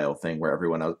Bailey style thing where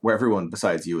everyone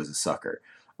besides you is a sucker,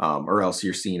 or else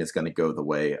your scene is going to go the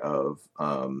way of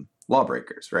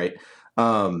lawbreakers, right?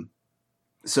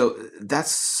 So that's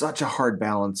such a hard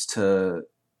balance to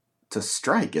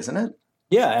strike, isn't it?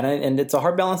 Yeah, and it's a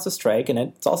hard balance to strike, and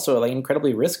it's also like an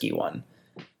incredibly risky one.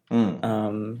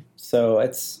 So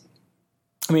it's,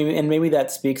 and maybe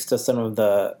that speaks to some of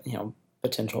the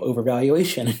potential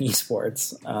overvaluation in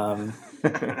esports.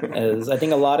 As I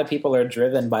think a lot of people are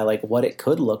driven by like what it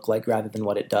could look like rather than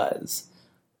what it does.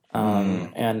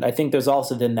 And I think there's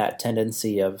also then that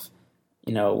tendency of,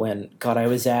 when I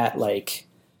was at like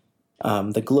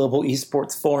the Global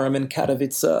Esports Forum in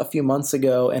Katowice a few months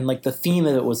ago, and like the theme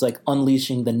of it was like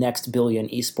unleashing the next billion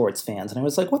esports fans, and I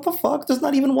was like, what the fuck? There's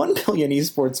not even 1 billion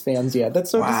esports fans yet.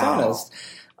 That's so dishonest.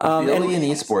 Billion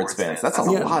esports fans. That's a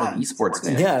lot of esports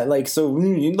fans. Yeah, like so,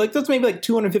 like that's maybe like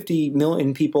 250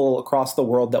 million people across the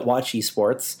world that watch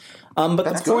esports. But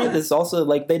that's the point is also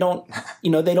like they don't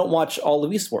watch all of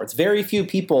esports. Very few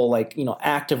people like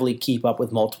actively keep up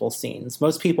with multiple scenes.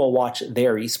 Most people watch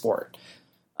their esport.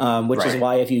 Which is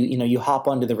why if you hop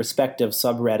onto the respective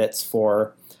subreddits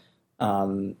for,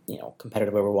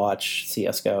 competitive Overwatch,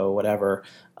 CSGO, whatever,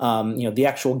 the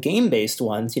actual game-based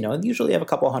ones, usually have a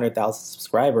couple 100,000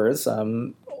 subscribers,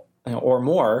 or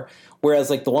more.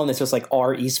 Whereas like the one that's just like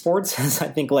our esports has, I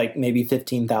think, like maybe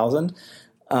 15,000.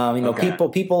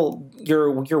 People,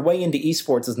 your way into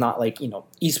esports is not like,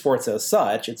 esports as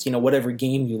such. It's, whatever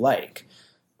game you like.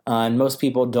 And most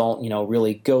people don't,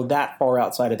 really go that far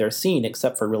outside of their scene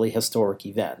except for really historic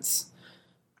events.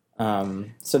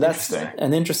 So that's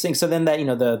an interesting. So then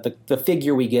that the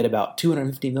figure we get about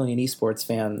 250 million esports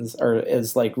fans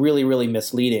is like really really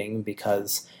misleading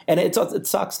because it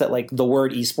sucks that like the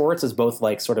word esports is both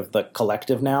like sort of the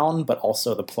collective noun but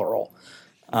also the plural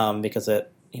because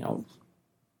it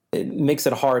makes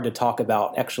it hard to talk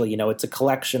about actually it's a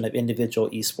collection of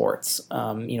individual esports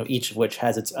each of which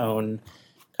has its own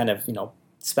kind of,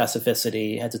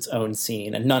 specificity, has its own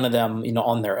scene, and none of them,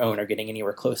 on their own are getting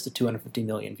anywhere close to 250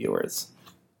 million viewers.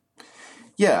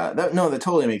 Yeah, that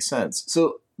totally makes sense.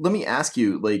 So let me ask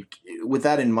you, like, with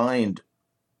that in mind,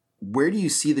 where do you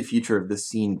see the future of this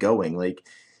scene going? Like,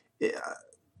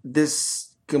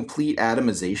 this complete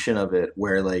atomization of it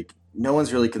where like no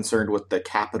one's really concerned with the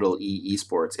capital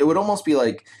esports. It would almost be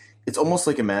like it's almost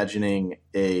like imagining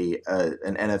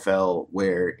an NFL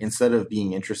where instead of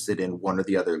being interested in one or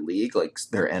the other league, like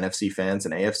they're NFC fans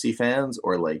and AFC fans,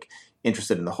 or like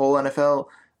interested in the whole NFL,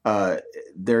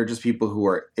 they're just people who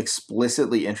are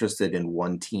explicitly interested in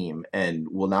one team and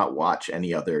will not watch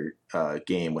any other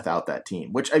game without that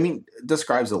team, which I mean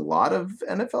describes a lot of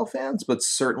NFL fans, but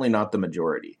certainly not the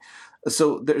majority.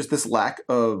 So there's this lack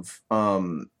of, I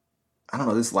don't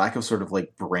know, this lack of sort of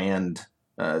like brand,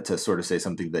 to sort of say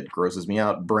something that grosses me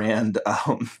out, brand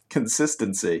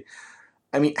consistency.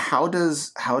 I mean, how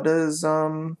does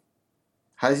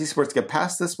esports get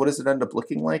past this? What does it end up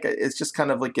looking like? It's just kind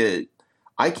of like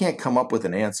I can't come up with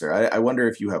an answer. I wonder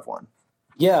if you have one.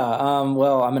 Yeah,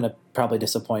 well, I'm going to probably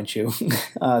disappoint you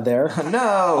there.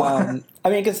 No. I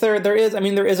mean, because there is, I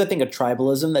think, a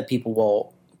tribalism that people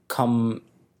will come,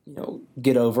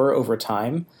 get over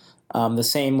time. The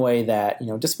same way that,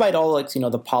 despite all like,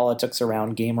 the politics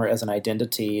around gamer as an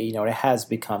identity, it has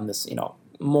become this,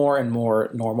 more and more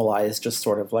normalized, just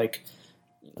sort of like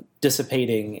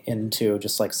dissipating into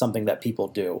just like something that people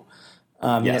do.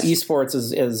 Yes. Esports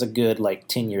is a good like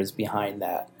 10 years behind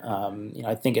that.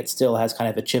 I think it still has kind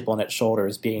of a chip on its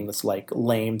shoulders, being this like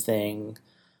lame thing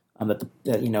that the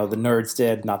nerds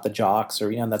did, not the jocks,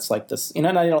 or that's like this. And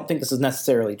I don't think this is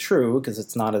necessarily true because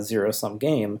it's not a zero sum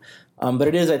game, but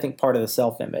it is, I think, part of the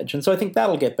self image, and so I think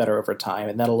that'll get better over time,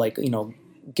 and that'll like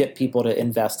get people to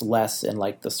invest less in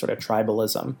like this sort of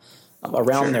tribalism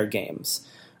around Sure. their games.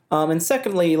 And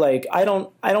secondly, like I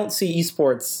don't see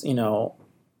esports,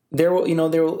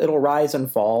 it'll rise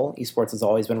and fall. Esports has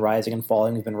always been rising and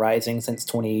falling. We've been rising since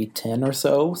 2010 or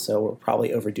so we're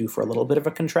probably overdue for a little bit of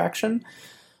a contraction.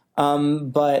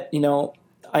 But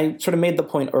I sort of made the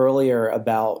point earlier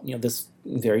about this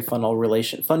very fundamental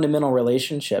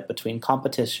relationship between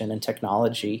competition and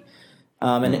technology.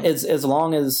 And as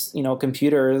long as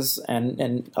computers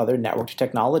and other networked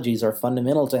technologies are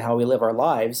fundamental to how we live our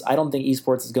lives, I don't think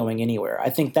esports is going anywhere. I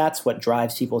think that's what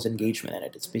drives people's engagement in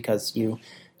it. It's because you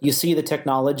see the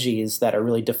technologies that are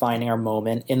really defining our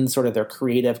moment in sort of their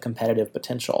creative, competitive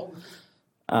potential.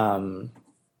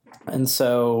 And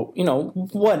so,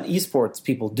 what esports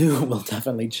people do will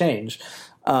definitely change.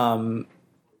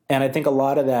 And I think a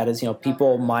lot of that is,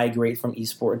 people migrate from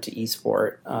esport to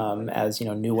esport as,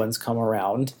 new ones come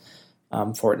around.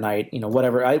 Fortnite,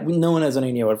 whatever. No one has any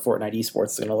idea what Fortnite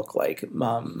esports is going to look like.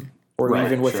 Or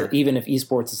Right, even sure. even if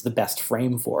esports is the best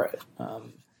frame for it.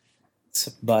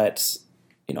 But,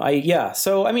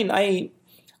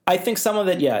 I think some of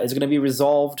it, is going to be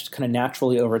resolved kind of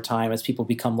naturally over time as people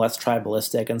become less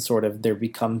tribalistic and sort of there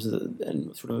becomes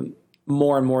sort of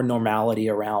more and more normality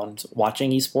around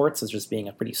watching esports as just being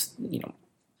a pretty,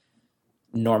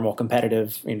 normal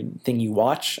competitive thing you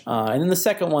watch. And then the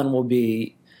second one will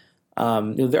be,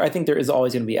 I think there is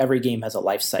always going to be, every game has a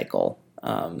life cycle.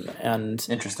 And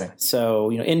Interesting.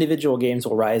 so, individual games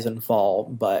will rise and fall,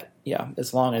 but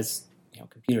as long as,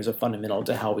 computers are fundamental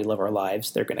to how we live our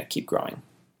lives, they're going to keep growing.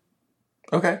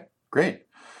 Okay, great.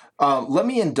 Let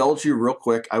me indulge you real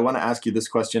quick. I want to ask you this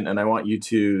question, and I want you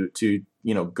to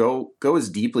go as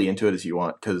deeply into it as you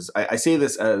want, because I say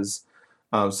this as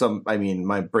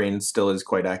my brain still is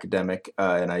quite academic,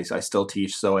 and I still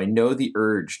teach, so I know the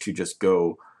urge to just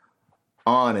go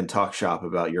on and talk shop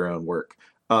about your own work,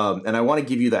 and I want to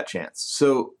give you that chance.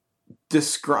 So,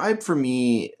 describe for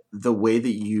me the way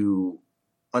that you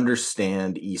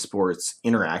understand esports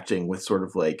interacting with sort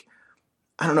of like,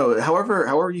 I don't know,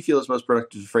 however you feel is most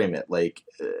productive to frame it, like,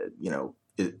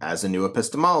 as a new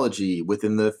epistemology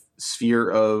within the sphere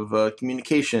of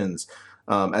communications,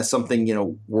 as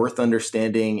something, worth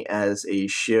understanding, as a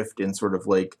shift in sort of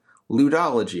like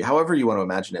ludology, however you want to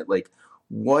imagine it. Like,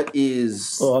 what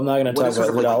is... Well, I'm not going to talk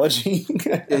about ludology.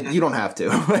 You don't have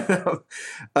to.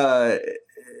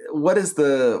 What is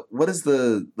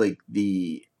the like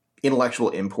the intellectual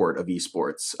import of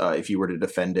esports, if you were to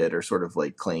defend it or sort of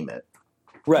like claim it?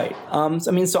 Right.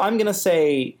 So I'm going to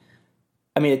say,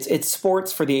 it's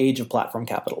sports for the age of platform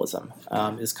capitalism,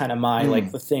 is kind of my,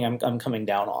 like the thing I'm coming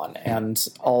down on. And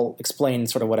I'll explain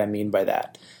sort of what I mean by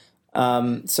that.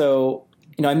 So,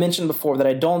 I mentioned before that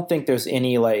I don't think there's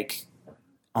any like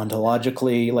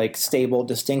ontologically like stable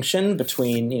distinction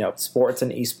between, sports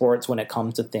and esports when it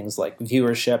comes to things like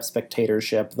viewership,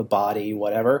 spectatorship, the body,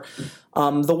 whatever.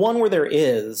 The one where there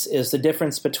is the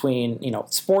difference between,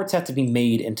 sports have to be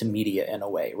made into media in a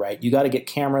way, right? You got to get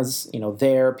cameras,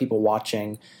 there, people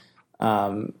watching,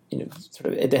 sort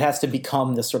of, it has to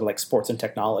become this sort of like sports and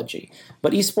technology.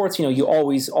 But esports, you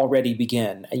always already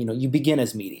begin, you begin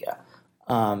as media.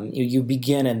 you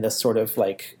begin in this sort of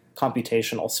like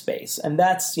computational space, and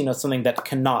that's something that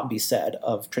cannot be said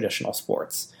of traditional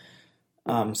sports.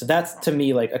 So that's to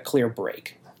me like a clear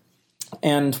break.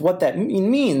 And what that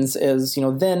means is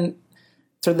then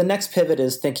sort of the next pivot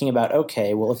is thinking about,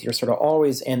 okay, well, if you're sort of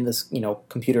always in this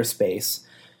computer space,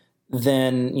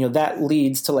 then that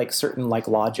leads to like certain like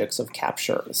logics of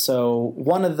capture. So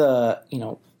one of the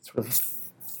sort of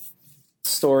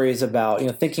stories about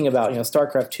thinking about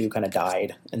StarCraft 2 kind of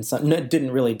died, and it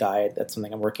didn't really die. That's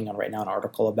something I'm working on right now, an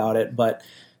article about it. But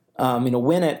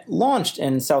when it launched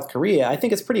in South Korea, I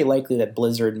think it's pretty likely that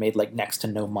Blizzard made like next to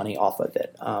no money off of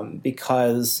it,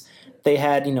 because they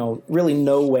had really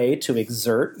no way to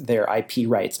exert their IP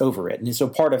rights over it. And so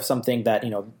part of something that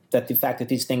that the fact that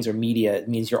these things are media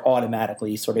means you're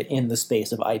automatically sort of in the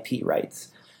space of IP rights.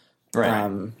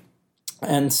 Right.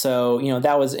 And so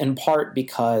that was in part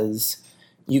because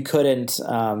you couldn't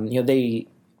they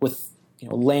with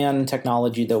LAN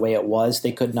technology the way it was,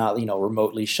 they could not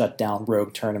remotely shut down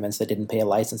rogue tournaments that didn't pay a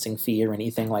licensing fee or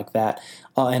anything like that.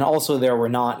 And also there were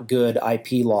not good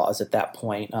IP laws at that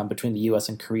point between the U.S.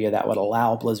 and Korea that would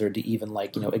allow Blizzard to even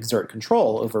exert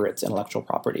control over its intellectual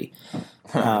property.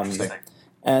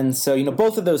 And so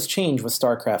both of those changed with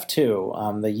StarCraft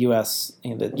 2, the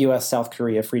U.S. South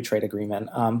Korea Free Trade Agreement,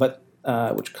 but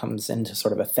which comes into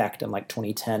sort of effect in like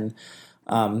 2010.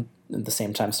 At the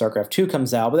same time StarCraft 2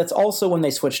 comes out, but that's also when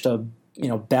they switched to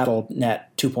BattleNet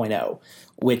 2.0,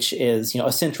 which is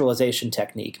a centralization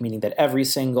technique, meaning that every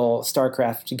single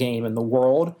StarCraft game in the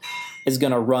world is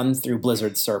going to run through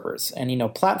Blizzard servers.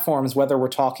 And platforms, whether we're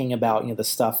talking about the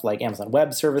stuff like Amazon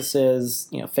Web Services,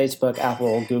 Facebook,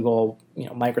 Apple, Google,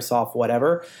 Microsoft,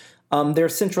 whatever,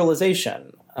 there's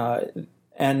centralization.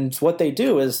 And what they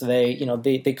do is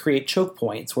they create choke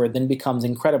points where it then becomes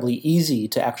incredibly easy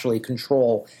to actually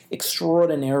control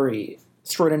extraordinary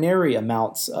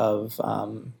amounts of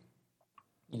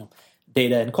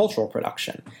data and cultural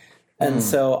production. And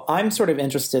so I'm sort of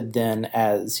interested then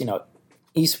as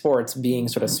esports being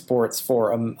sort of sports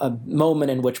for a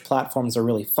moment in which platforms are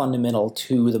really fundamental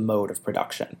to the mode of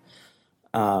production,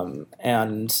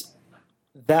 and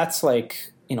that's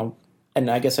like and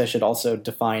I guess I should also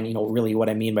define, really what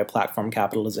I mean by platform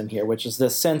capitalism here, which is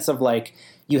this sense of like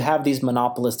you have these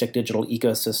monopolistic digital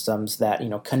ecosystems that,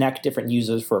 connect different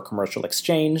users for a commercial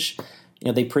exchange.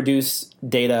 They produce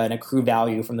data and accrue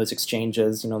value from those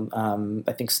exchanges.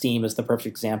 I think Steam is the perfect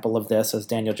example of this, as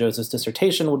Daniel Joseph's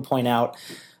dissertation would point out.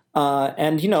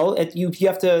 And, you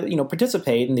have to,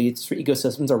 participate in these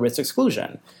ecosystems or risk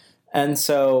exclusion. And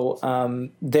so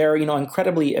they're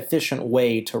incredibly efficient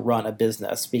way to run a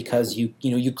business because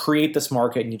you create this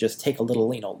market and you just take a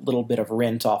little bit of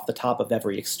rent off the top of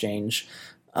every exchange,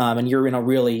 and you're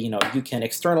really you can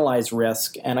externalize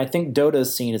risk. And I think Dota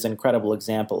is seen as an incredible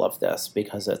example of this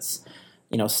because it's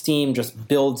Steam just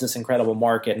builds this incredible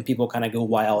market and people kind of go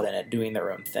wild in it doing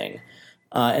their own thing.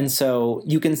 And so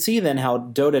you can see then how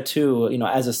Dota 2,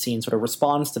 as a scene sort of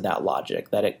responds to that logic,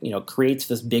 that it, creates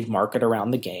this big market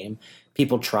around the game.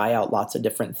 People try out lots of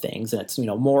different things, and it's,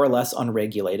 more or less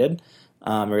unregulated,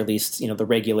 or at least, the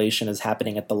regulation is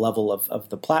happening at the level of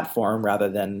the platform rather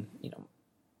than,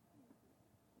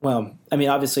 well, I mean,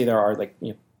 obviously there are like,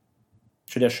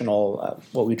 traditional,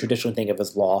 what we traditionally think of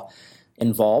as law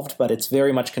involved, but it's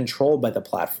very much controlled by the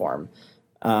platform.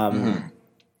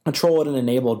 Controlled and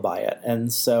enabled by it.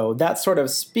 And so that sort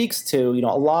of speaks to,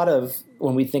 a lot of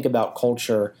when we think about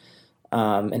culture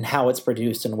and how it's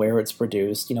produced and where it's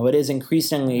produced, it is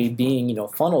increasingly being,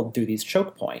 funneled through these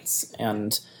choke points.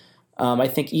 And I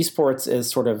think esports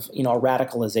is sort of, a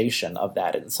radicalization of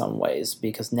that in some ways,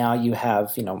 because now you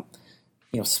have,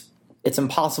 it's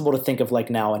impossible to think of like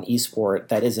now an esport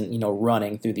that isn't,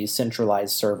 running through these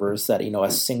centralized servers that,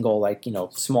 a single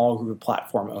small group of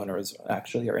platform owners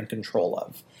actually are in control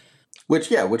of.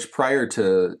 Which prior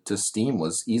to Steam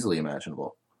was easily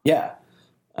imaginable. Yeah.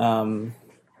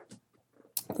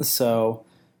 So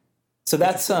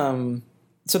that's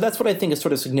what I think is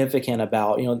sort of significant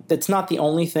about, it's not the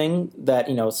only thing that,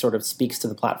 sort of speaks to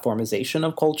the platformization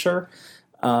of culture.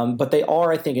 But they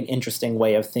are, I think, an interesting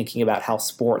way of thinking about how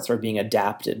sports are being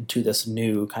adapted to this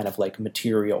new kind of like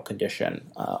material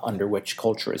condition under which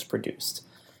culture is produced.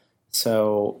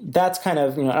 So that's kind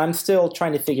of, I'm still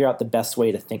trying to figure out the best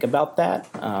way to think about that.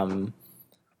 And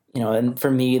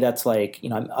for me, that's like,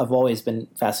 I've always been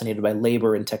fascinated by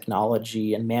labor and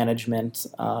technology and management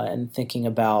and thinking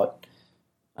about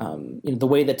the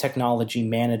way that technology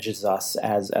manages us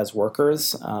as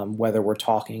workers, whether we're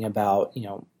talking about,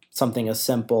 something as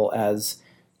simple as,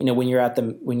 when you're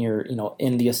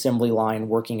in the assembly line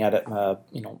working at it, on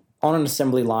an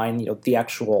assembly line, the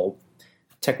actual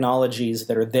technologies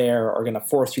that are there are going to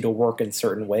force you to work in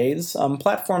certain ways.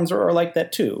 Platforms are like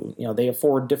that too. They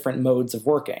afford different modes of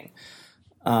working.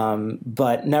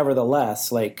 But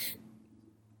nevertheless,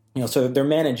 so they're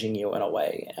managing you in a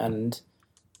way. And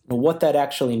what that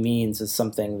actually means is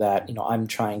something that, I'm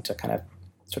trying to kind of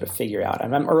sort of figure out.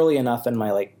 I'm early enough in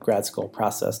my grad school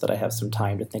process that I have some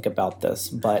time to think about this,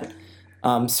 but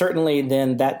certainly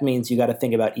then that means you got to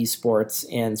think about esports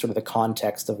in sort of the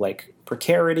context of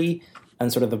precarity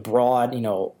and sort of the broad,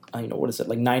 what is it,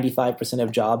 95%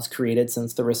 of jobs created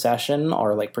since the recession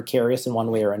are precarious in one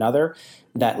way or another.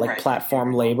 That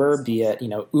platform labor, be it,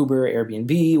 Uber,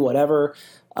 Airbnb, whatever,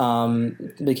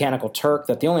 Mechanical Turk,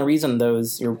 that the only reason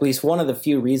those, or at least one of the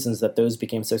few reasons that those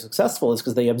became so successful is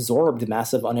because they absorbed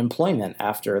massive unemployment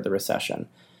after the recession.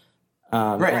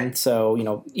 And so,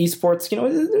 esports,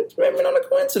 it's maybe not a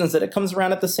coincidence that it comes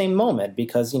around at the same moment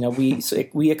because,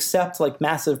 we accept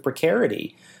massive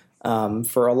precarity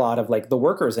for a lot of the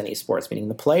workers in esports, meaning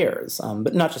the players,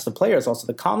 but not just the players, also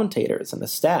the commentators and the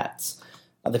stats,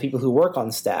 the people who work on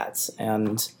stats.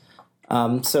 And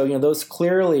so, those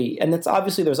clearly, and it's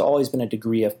obviously there's always been a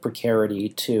degree of precarity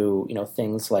to,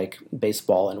 things like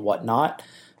baseball and whatnot.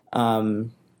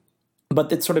 But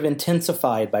it's sort of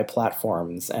intensified by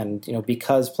platforms. And,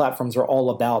 because platforms are all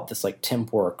about this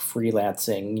temp work,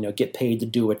 freelancing, get paid to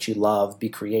do what you love, be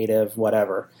creative,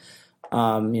 whatever.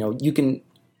 You can,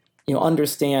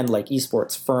 understand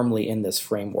esports firmly in this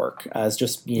framework as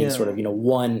just being sort of,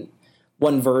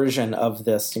 one version of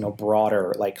this,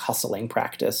 broader hustling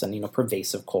practice and,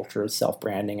 pervasive culture of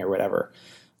self-branding or whatever.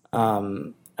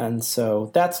 And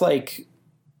so that's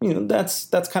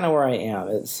that's kind of where I am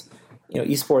is,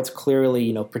 esports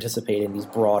clearly, participate in these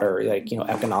broader,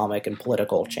 economic and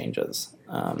political changes.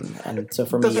 And so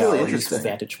for me, really at least the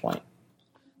vantage point.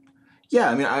 Yeah,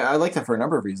 I mean, I like that for a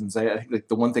number of reasons. I think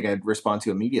the one thing I'd respond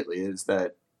to immediately is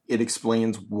that it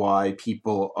explains why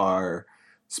people are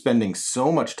spending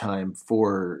so much time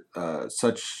for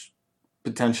such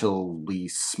potentially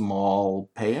small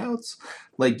payouts.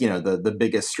 The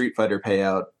biggest Street Fighter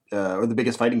payout or the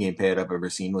biggest fighting game payout I've ever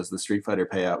seen was the Street Fighter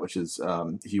payout, which is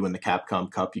if you win the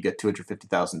Capcom Cup, you get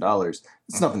 $250,000.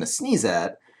 It's nothing to sneeze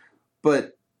at,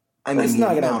 but I mean, it's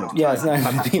not going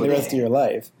to be the rest of your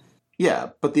life. Yeah,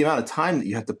 but the amount of time that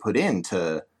you have to put in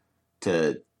to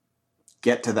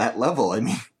get to that level, I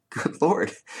mean, good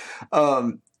Lord.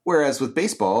 Whereas with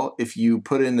baseball, if you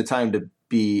put in the time to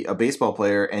be a baseball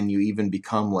player and you even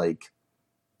become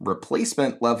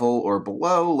replacement level or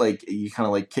below, you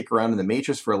kind of kick around in the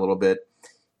matrix for a little bit,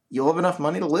 you'll have enough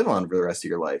money to live on for the rest of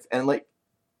your life. And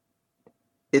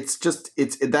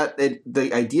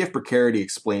the idea of precarity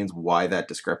explains why that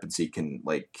discrepancy can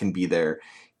be there,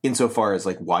 insofar as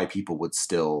why people would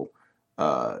still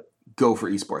go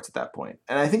for esports at that point.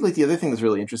 And I think the other thing that's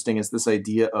really interesting is this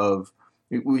idea of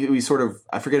we sort of,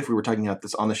 I forget if we were talking about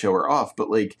this on the show or off, but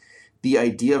the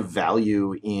idea of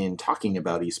value in talking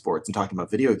about esports and talking about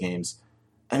video games.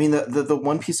 I mean, the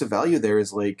one piece of value there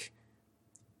is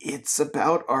it's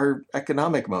about our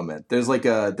economic moment. There's I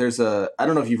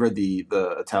don't know if you've read the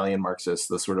Italian Marxists,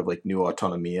 the sort of new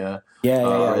Autonomia. Yeah. I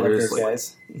love those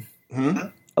guys.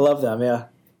 I love them. Yeah.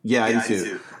 Yeah, I do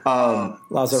too.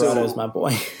 Lazzarato is my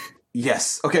boy.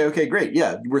 Yes. Okay, great.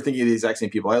 Yeah, we're thinking of the exact same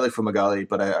people. I like Fumagalli,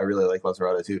 but I really like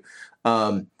Lazzarato too.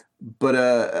 Yeah,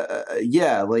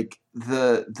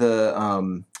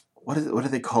 the what do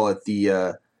they call it?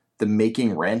 The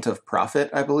making rent of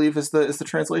profit, I believe is the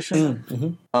translation.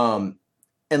 Mm-hmm.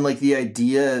 And the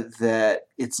idea that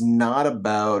it's not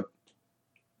about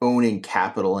owning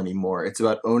capital anymore. It's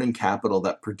about owning capital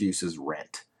that produces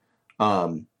rent.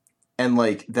 And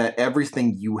that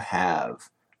everything you have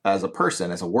as a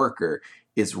person, as a worker,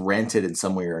 is rented in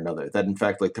some way or another. That in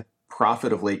fact, the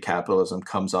profit of late capitalism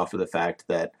comes off of the fact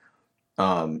that,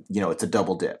 it's a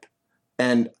double dip.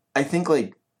 And I think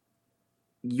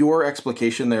your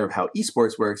explication there of how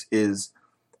esports works is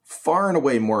far and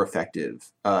away more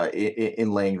effective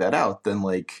in laying that out than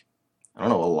I don't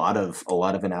know, a lot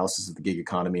of analysis of the gig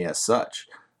economy as such.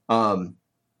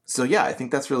 So yeah, I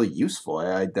think that's really useful.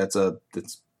 I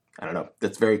don't know.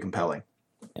 That's very compelling.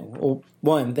 Well,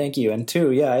 one, thank you. And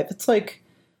two, yeah, it's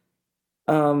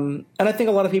and I think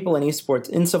a lot of people in esports,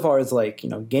 insofar as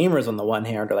gamers on the one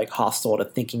hand are hostile to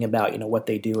thinking about, what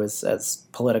they do as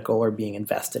political or being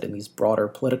invested in these broader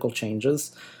political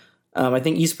changes. I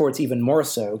think esports even more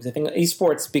so, because I think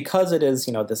esports, because it is,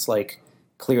 this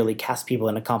clearly casts people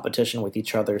in a competition with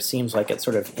each other, seems like it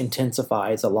sort of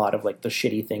intensifies a lot of the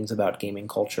shitty things about gaming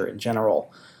culture in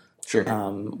general. Sure.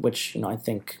 Which, I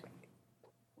think,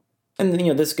 and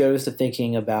this goes to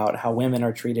thinking about how women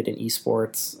are treated in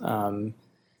esports.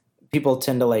 People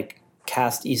tend to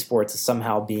cast esports as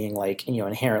somehow being like,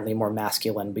 inherently more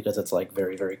masculine because it's like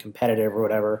very, very competitive or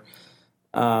whatever.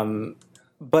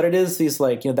 But it is these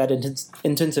like, that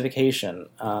intensification.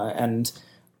 And,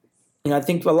 I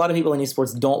think a lot of people in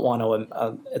esports don't want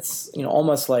to, it's,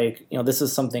 almost like, this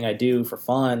is something I do for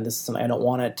fun. This is something I don't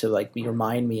want it to like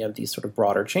remind me of these sort of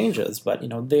broader changes, but,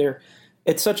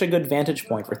 it's such a good vantage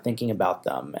point for thinking about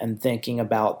them and thinking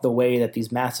about the way that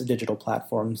these massive digital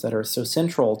platforms that are so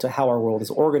central to how our world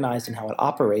is organized and how it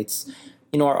operates,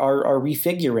 are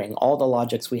refiguring all the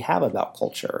logics we have about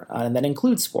culture, and that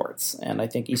includes sports. And I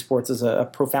think esports is a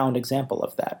profound example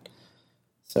of that.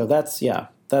 So that's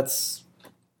it's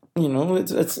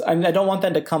I don't want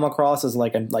that to come across as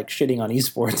like I'm like shitting on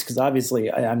esports, because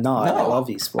obviously I'm not. No, I love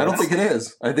esports. I don't think it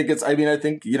is. I think it's. I mean, I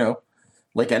think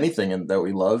like anything that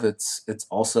we love, it's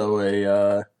also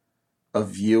a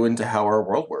view into how our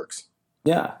world works.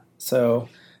 Yeah. So,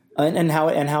 and how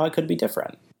it could be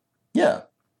different. Yeah.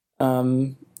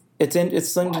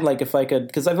 It's something like, if I could,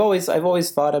 because I've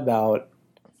always thought about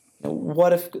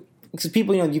what if, because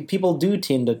people people do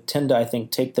tend to I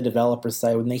think take the developer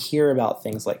side when they hear about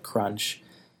things like crunch,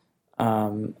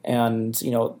 and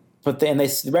but they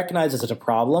recognize it as a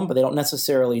problem, but they don't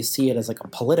necessarily see it as like a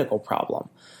political problem.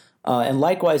 And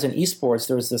likewise in esports,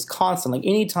 there's this constant, like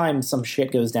anytime some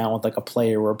shit goes down with like a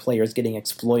player where a player is getting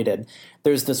exploited,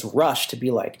 there's this rush to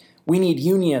be like, we need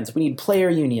unions, we need player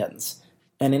unions.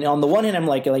 And on the one hand, I'm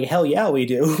like hell yeah, we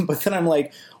do. But then I'm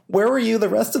like, where were you the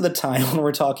rest of the time when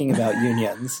we're talking about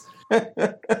unions?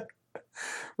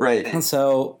 Right. And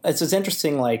so it's just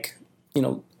interesting, like,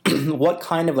 what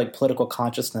kind of like political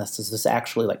consciousness does this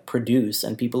actually like produce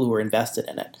in people who are invested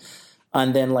in it?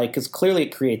 And then, like, because clearly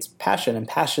it creates passion, and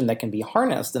passion that can be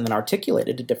harnessed and then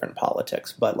articulated to different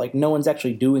politics, but like no one's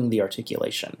actually doing the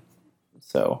articulation.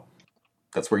 So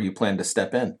that's where you plan to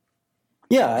step in.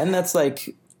 Yeah, and that's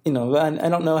like, I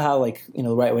don't know how like,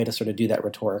 the right way to sort of do that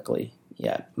rhetorically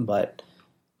yet, but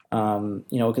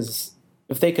because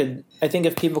if they could, I think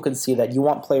if people could see that you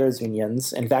want players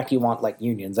unions, in fact, you want like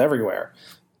unions everywhere.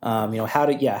 How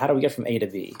do we get from A to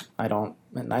B? I don't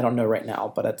know right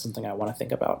now, but that's something I want to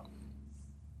think about.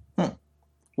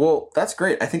 Well, that's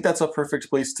great. I think that's a perfect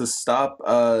place to stop.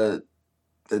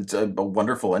 It's a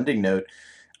wonderful ending note.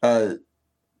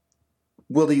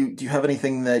 Will, do you have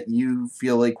anything that you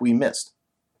feel like we missed?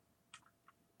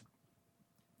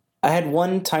 I had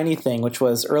one tiny thing, which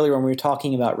was earlier when we were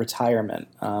talking about retirement.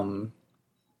 And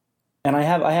I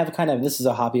have kind of, this is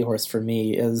a hobby horse for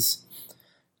me, is,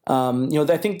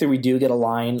 I think that we do get a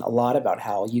line a lot about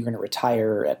how you're going to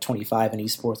retire at 25 in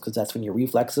esports because that's when your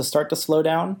reflexes start to slow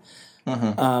down.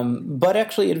 Mm-hmm. But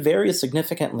actually it varies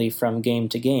significantly from game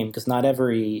to game, because not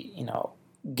every,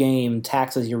 game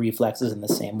taxes your reflexes in the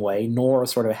same way, nor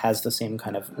sort of has the same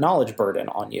kind of knowledge burden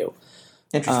on you.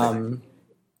 Interesting.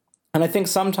 And I think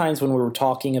sometimes when we were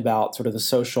talking about sort of the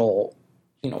social,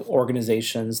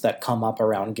 organizations that come up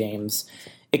around games,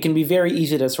 it can be very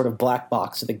easy to sort of black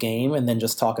box the game and then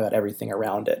just talk about everything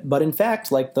around it. But in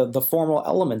fact, like the formal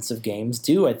elements of games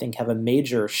do, I think, have a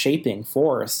major shaping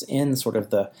force in sort of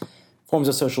the forms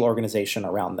of social organization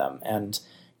around them. And,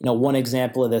 one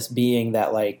example of this being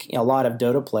that like, a lot of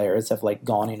Dota players have like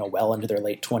gone, well into their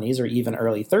late 20s or even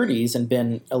early 30s and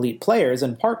been elite players,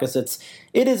 in part because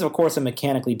it is of course a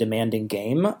mechanically demanding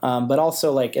game, but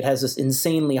also like it has this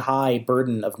insanely high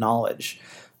burden of knowledge.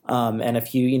 And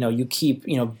if you keep,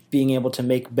 being able to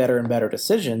make better and better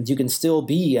decisions, you can still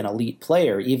be an elite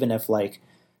player, even if like,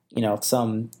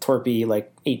 some twerpy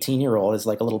like 18-year-old is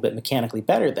like a little bit mechanically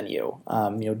better than you.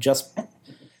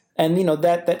 And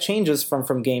that changes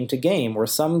from game to game, where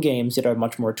some games that are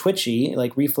much more twitchy,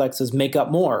 like reflexes make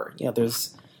up more.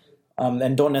 There's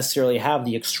and don't necessarily have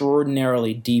the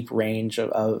extraordinarily deep range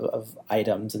of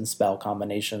items and spell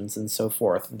combinations and so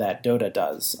forth that Dota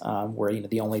does, where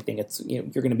the only thing you're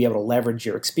going to be able to leverage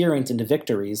your experience into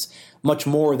victories much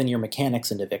more than your mechanics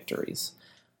into victories.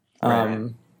 Right.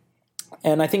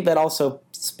 And I think that also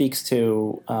speaks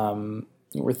to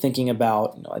we're thinking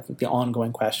about I think the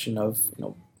ongoing question of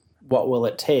what will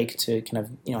it take to kind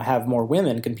of have more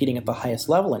women competing at the highest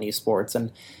level in esports.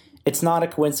 And it's not a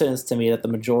coincidence to me that the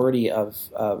majority of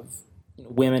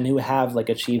women who have like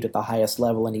achieved at the highest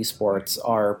level in esports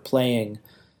are playing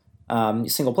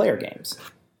single player games,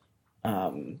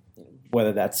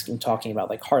 whether that's talking about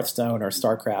like Hearthstone or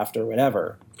StarCraft or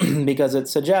whatever, because it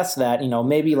suggests that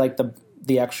maybe like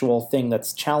the actual thing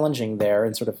that's challenging there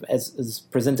and sort of as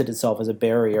presented itself as a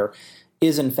barrier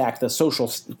is in fact the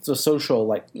social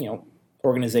like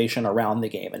organization around the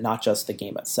game and not just the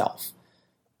game itself.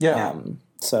 Yeah.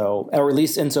 So, or at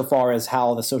least insofar as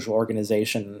how the social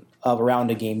organization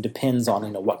around a game depends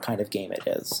on what kind of game it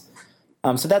is.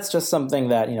 So that's just something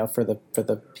that, for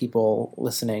the people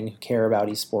listening who care about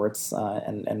esports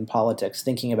and politics,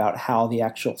 thinking about how the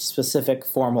actual specific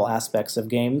formal aspects of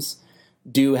games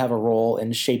do have a role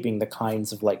in shaping the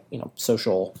kinds of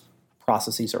social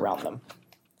processes around them.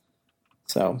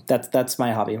 So that's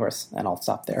my hobby horse, and I'll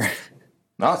stop there.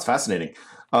 No, it's fascinating.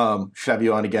 Should have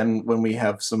you on again when you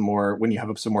have some more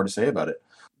to say about it.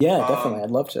 Yeah, definitely.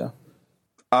 I'd love to.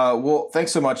 Well,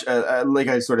 thanks so much. Like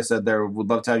I sort of said there, would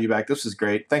love to have you back. This was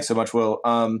great. Thanks so much, Will.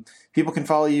 People can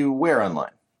follow you where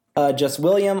online? Just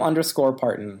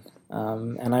William_Parton.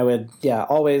 And I would,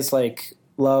 always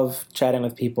love chatting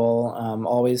with people.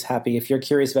 Always happy. If you're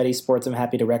curious about esports, I'm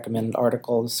happy to recommend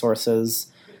articles, sources,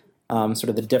 sort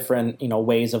of the different,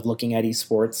 ways of looking at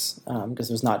esports. Because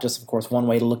there's not just, of course, one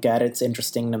way to look at it. It's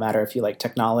interesting no matter if you like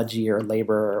technology or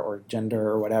labor or gender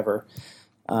or whatever.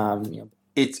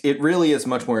 It really is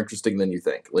much more interesting than you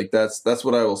think. That's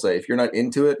what I will say. If you're not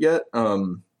into it yet,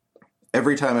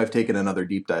 every time I've taken another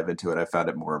deep dive into it, I've found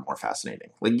it more and more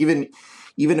fascinating.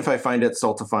 Even if I find it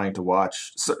stultifying to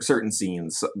watch certain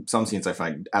scenes, some scenes I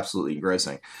find absolutely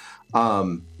engrossing.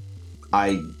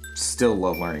 I still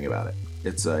love learning about it.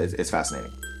 It's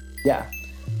fascinating. Yeah.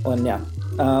 Well, yeah.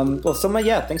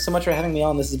 Thanks so much for having me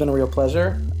on. This has been a real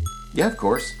pleasure. Yeah, of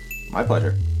course. My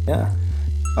pleasure. Yeah.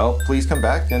 Oh, please come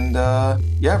back, and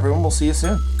everyone, we'll see you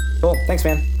soon. Cool. Thanks,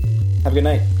 man. Have a good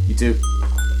night. You too.